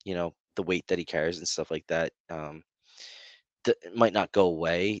the weight that he carries and stuff like that might not go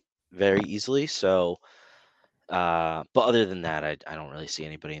away very easily. So, but other than that, I don't really see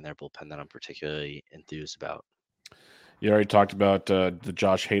anybody in their bullpen that I'm particularly enthused about. You already talked about the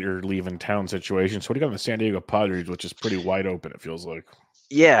Josh Hader leaving town situation. So what do you got on the San Diego Padres, which is pretty wide open? It feels like.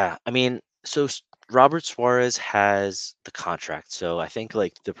 Yeah, I mean, so Robert Suarez has the contract, so I think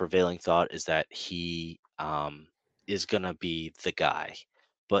like the prevailing thought is that he is gonna be the guy.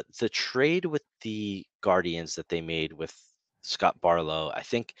 But the trade with the Guardians that they made with Scott Barlow, I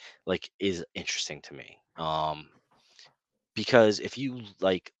think like is interesting to me. Because if you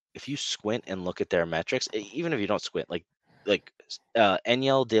squint and look at their metrics, even if you don't squint,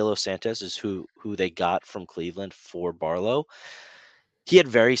 Enyel De Los Santos is who they got from Cleveland for Barlow. He had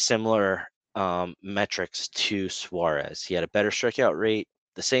very similar. metrics to Suarez. He had a better strikeout rate,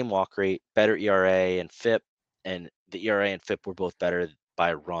 the same walk rate, better ERA and FIP, and the ERA and FIP were both better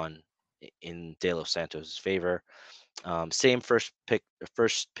by a run in De Los Santos' favor. Same first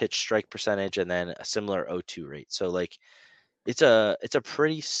pitch strike percentage, and then a similar O2 rate. So like it's a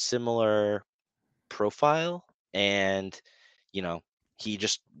pretty similar profile, and you know he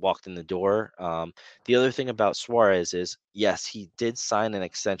just walked in the door. The other thing about Suarez is, yes, he did sign an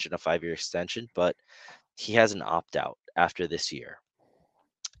extension, a 5-year extension, but he has an opt out after this year.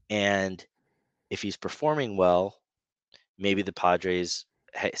 And if he's performing well, maybe the Padres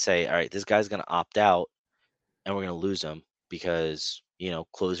say, all right, this guy's going to opt out and we're going to lose him because,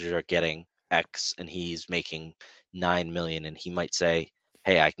 closers are getting X and he's making 9 million. And he might say,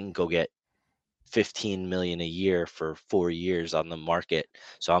 hey, I can go get 15 million a year for 4 years on the market.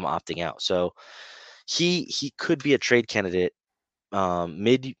 So I'm opting out. So he could be a trade candidate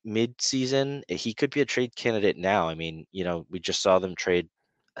mid season. He could be a trade candidate now. I mean, we just saw them trade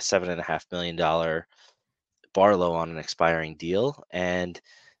a $7.5 million Barlow on an expiring deal, and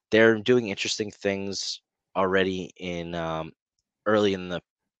they're doing interesting things already in early in the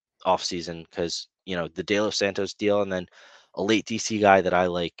offseason because the De Los Santos deal, and then a late DC guy that I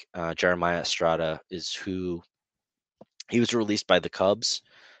like, Jeremiah Estrada, is who he was released by the Cubs.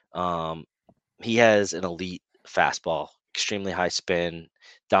 Um, he has an elite fastball, extremely high spin,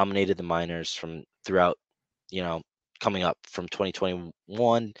 dominated the minors from throughout, you know, coming up from 2021,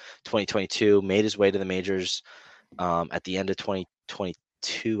 2022, made his way to the majors at the end of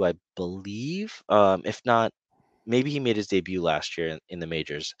 2022, I believe. If not, maybe he made his debut last year in the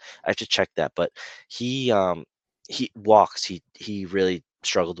majors. I have to check that, but he walks. He really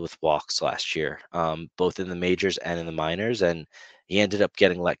struggled with walks last year, both in the majors and in the minors, and he ended up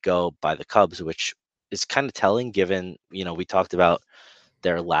getting let go by the Cubs, which is kind of telling given we talked about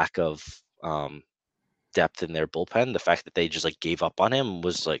their lack of depth in their bullpen. The fact that they just like gave up on him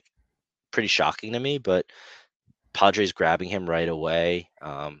was like pretty shocking to me, but Padres grabbing him right away.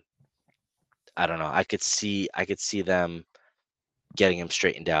 I don't know. I could see them getting him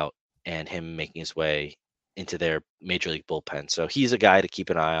straightened out and him making his way into their major league bullpen. So he's a guy to keep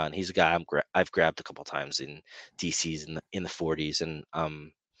an eye on. He's a guy I've grabbed a couple times in DCs in the 40s, and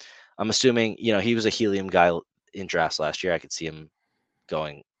I'm assuming he was a helium guy in drafts last year. I could see him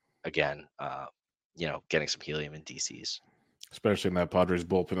going again. Getting some helium in DCs. especially in that Padres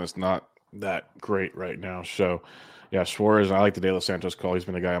bullpen that's not that great right now. So, yeah, Suarez, I like the De Los Santos call. He's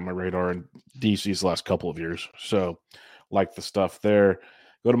been a guy on my radar in DC's last couple of years. So, like the stuff there.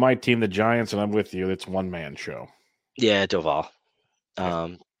 Go to my team, the Giants, and I'm with you. It's one man show. Yeah, Doval.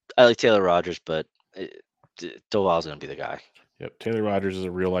 Yep. I like Taylor Rogers, but Doval's going to be the guy. Yep. Taylor Rogers is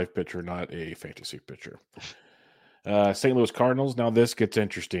a real life pitcher, not a fantasy pitcher. St. Louis Cardinals. Now this gets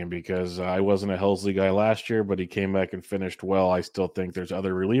interesting because I wasn't a Helsley guy last year, but he came back and finished well. I still think there's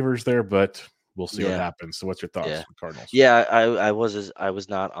other relievers there, but we'll see what happens. So, what's your thoughts Yeah. on Cardinals? Yeah, I was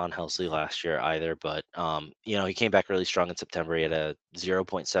not on Helsley last year either, but he came back really strong in September. He had a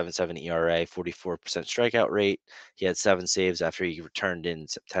 0.77 ERA, 44% strikeout rate. He had 7 saves after he returned in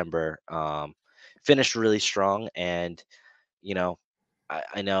September. Finished really strong, and you know,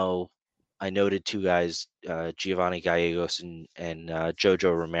 I know I noted 2 guys, Giovanni Gallegos and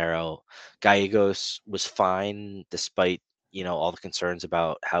Jojo Romero. Gallegos was fine despite all the concerns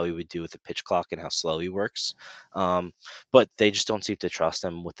about how he would do with the pitch clock and how slow he works. But they just don't seem to trust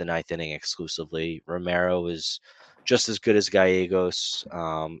him with the 9th inning exclusively. Romero is just as good as Gallegos,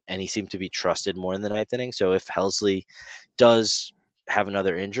 and he seemed to be trusted more in the 9th inning. So if Helsley does have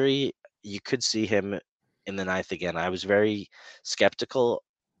another injury, you could see him in the 9th again. I was very skeptical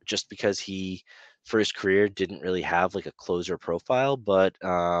just because he, for his career, didn't really have like a closer profile, but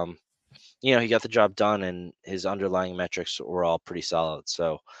he got the job done and his underlying metrics were all pretty solid.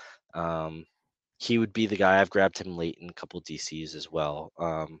 So um, he would be the guy. I've grabbed him late in a couple DCs as well.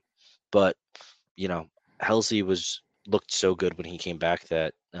 But Helsley looked so good when he came back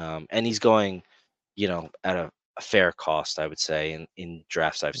that and he's going, at a fair cost, I would say, in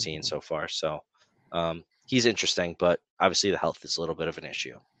drafts I've seen so far. So he's interesting, but obviously the health is a little bit of an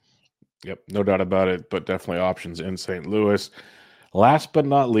issue. Yep, no doubt about it, but definitely options in St. Louis. Last but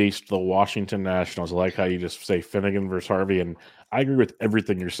not least, the Washington Nationals. I like how you just say Finnegan versus Harvey, and I agree with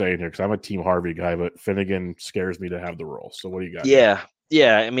everything you're saying here because I'm a Team Harvey guy, but Finnegan scares me to have the role. So what do you got?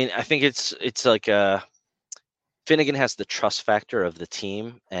 Yeah. I mean, I think it's like Finnegan has the trust factor of the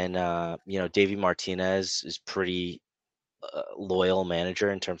team, and Davey Martinez is pretty loyal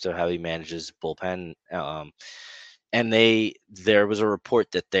manager in terms of how he manages bullpen. And there was a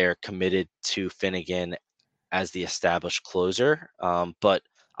report that they're committed to Finnegan as the established closer. But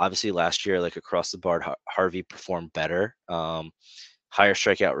Obviously, last year, like across the board, Harvey performed better. Higher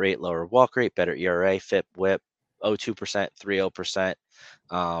strikeout rate, lower walk rate, better ERA, FIP, WHIP, 0.2%,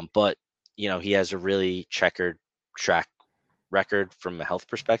 3.0%. But he has a really checkered track record from a health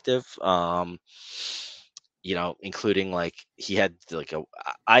perspective. Including like he had like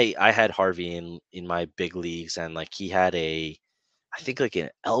I had Harvey in my big leagues, and like he had I think like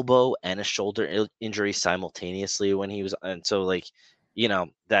an elbow and a shoulder injury simultaneously when he was, and so like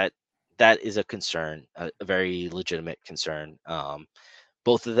that is a concern, a very legitimate concern.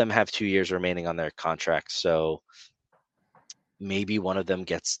 Both of them have 2 years remaining on their contracts, so maybe one of them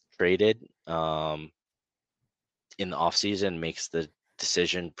gets traded in the offseason, makes the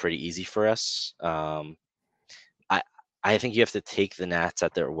decision pretty easy for us. I I think you have to take the Nats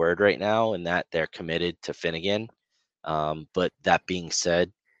at their word right now, and that they're committed to Finnegan. But that being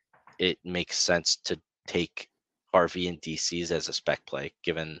said, it makes sense to take Harvey and DC's as a spec play,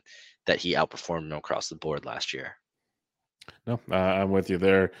 given that he outperformed them across the board last year. No, I'm with you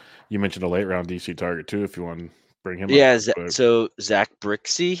there. You mentioned a late round DC target too, if you want to bring him Yeah, up. so Zach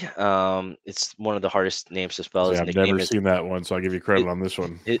Brixey, it's one of the hardest names to spell. I've never seen that one, so I'll give you credit on this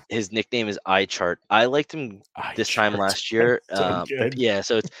one. His nickname is iChart. I liked him this time last year. So good. Yeah,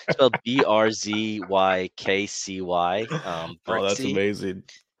 so it's spelled BRZYKCY. Oh, that's amazing.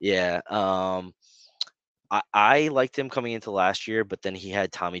 Yeah. I liked him coming into last year, but then he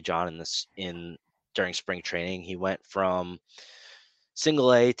had Tommy John during spring training. He went from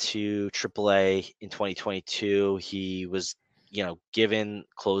single A to triple A in 2022. He was, given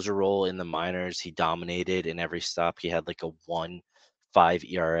closer role in the minors. He dominated in every stop. He had like a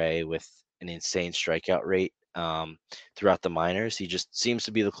 1.5 ERA with an insane strikeout rate throughout the minors. He just seems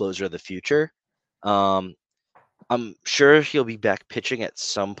to be the closer of the future. I'm sure he'll be back pitching at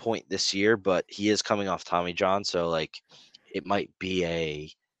some point this year, but he is coming off Tommy John, so like it might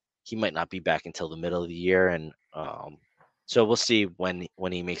be he might not be back until the middle of the year, and so we'll see when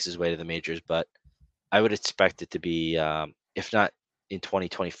he makes his way to the majors. But I would expect it to be, if not in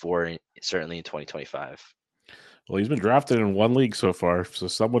 2024, certainly in 2025. Well, he's been drafted in one league so far, so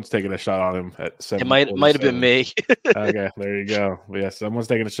someone's taking a shot on him at 7. It might have been me. Okay, there you go. Yeah, someone's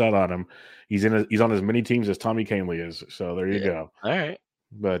taking a shot on him. He's on as many teams as Tommy Kahnle is. So there you go. All right.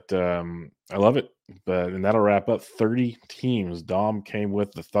 But I love it. And that'll wrap up 30 teams. Dom came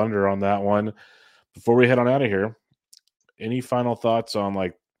with the thunder on that one. Before we head on out of here, any final thoughts on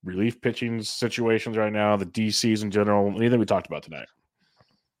like relief pitching situations right now, the DCs in general, anything we talked about tonight?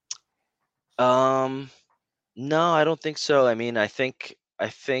 No, I don't think so. I mean, I think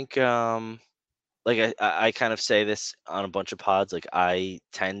like I kind of say this on a bunch of pods. Like I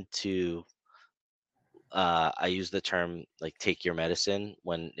tend to I use the term like take your medicine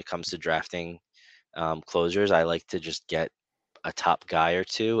when it comes to drafting closers. I like to just get a top guy or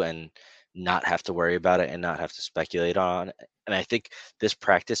two and not have to worry about it and not have to speculate on it. And I think this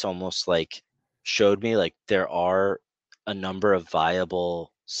practice almost like showed me like there are a number of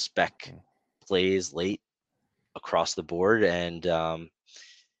viable spec plays late across the board, and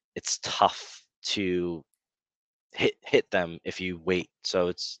it's tough to hit them if you wait. So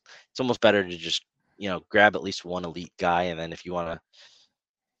it's almost better to just grab at least one elite guy, and then if you want to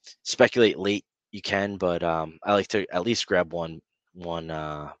speculate late, you can. But I like to at least grab one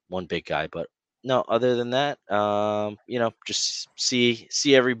big guy. But no, other than that, just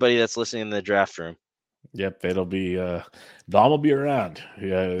see everybody that's listening in the draft room. Yep, it'll be Dom will be around.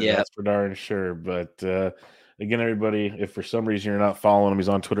 Yeah, that's for darn sure. But again, everybody, if for some reason you're not following him, he's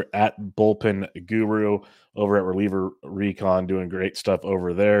on Twitter at Bullpen Guru, over at Reliever Recon, doing great stuff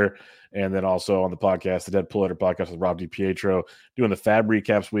over there. And then also on the podcast, the Dead Pull-Hitter podcast with Rob DiPietro, doing the Fab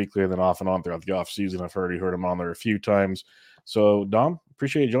recaps weekly and then off and on throughout the off season. I've heard him on there a few times. So Dom,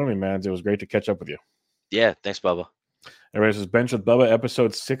 appreciate you joining me, man. It was great to catch up with you. Yeah, thanks, Bubba. Everybody, this is Bench with Bubba,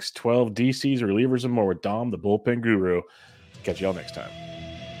 episode 612, DCs, Relievers, and more with Dom, the Bullpen Guru. Catch y'all next time.